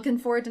 Well, looking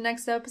forward to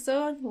next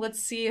episode. Let's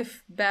see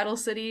if Battle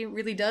City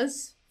really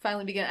does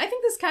finally begin. I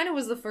think this kind of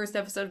was the first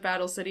episode of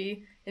Battle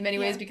City in many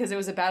ways, because it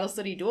was a Battle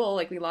City duel.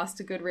 Like, we lost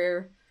a good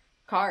rare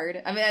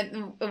card. I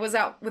mean, it was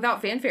out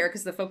without fanfare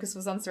because the focus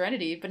was on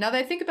Serenity. But now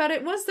that I think about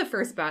it, it was the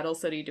first Battle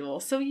City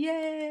duel. So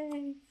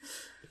yay!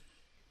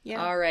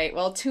 Yeah. All right.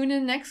 Well, tune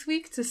in next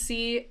week to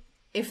see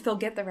if they'll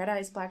get the Red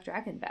Eyes Black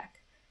Dragon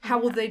back. How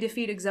will they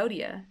defeat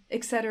Exodia?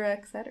 Etc.,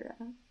 etc.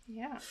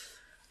 Yeah.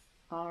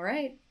 All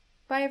right.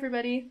 Bye,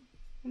 everybody.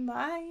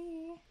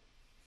 Bye.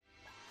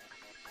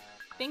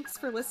 Thanks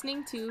for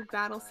listening to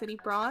Battle City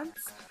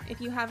Broads. If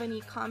you have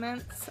any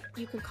comments,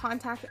 you can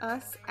contact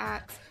us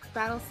at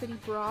Battle City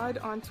Broad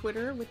on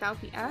Twitter without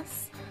the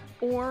S,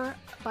 or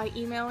by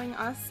emailing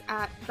us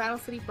at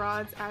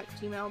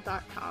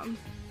battlecitybroads@gmail.com.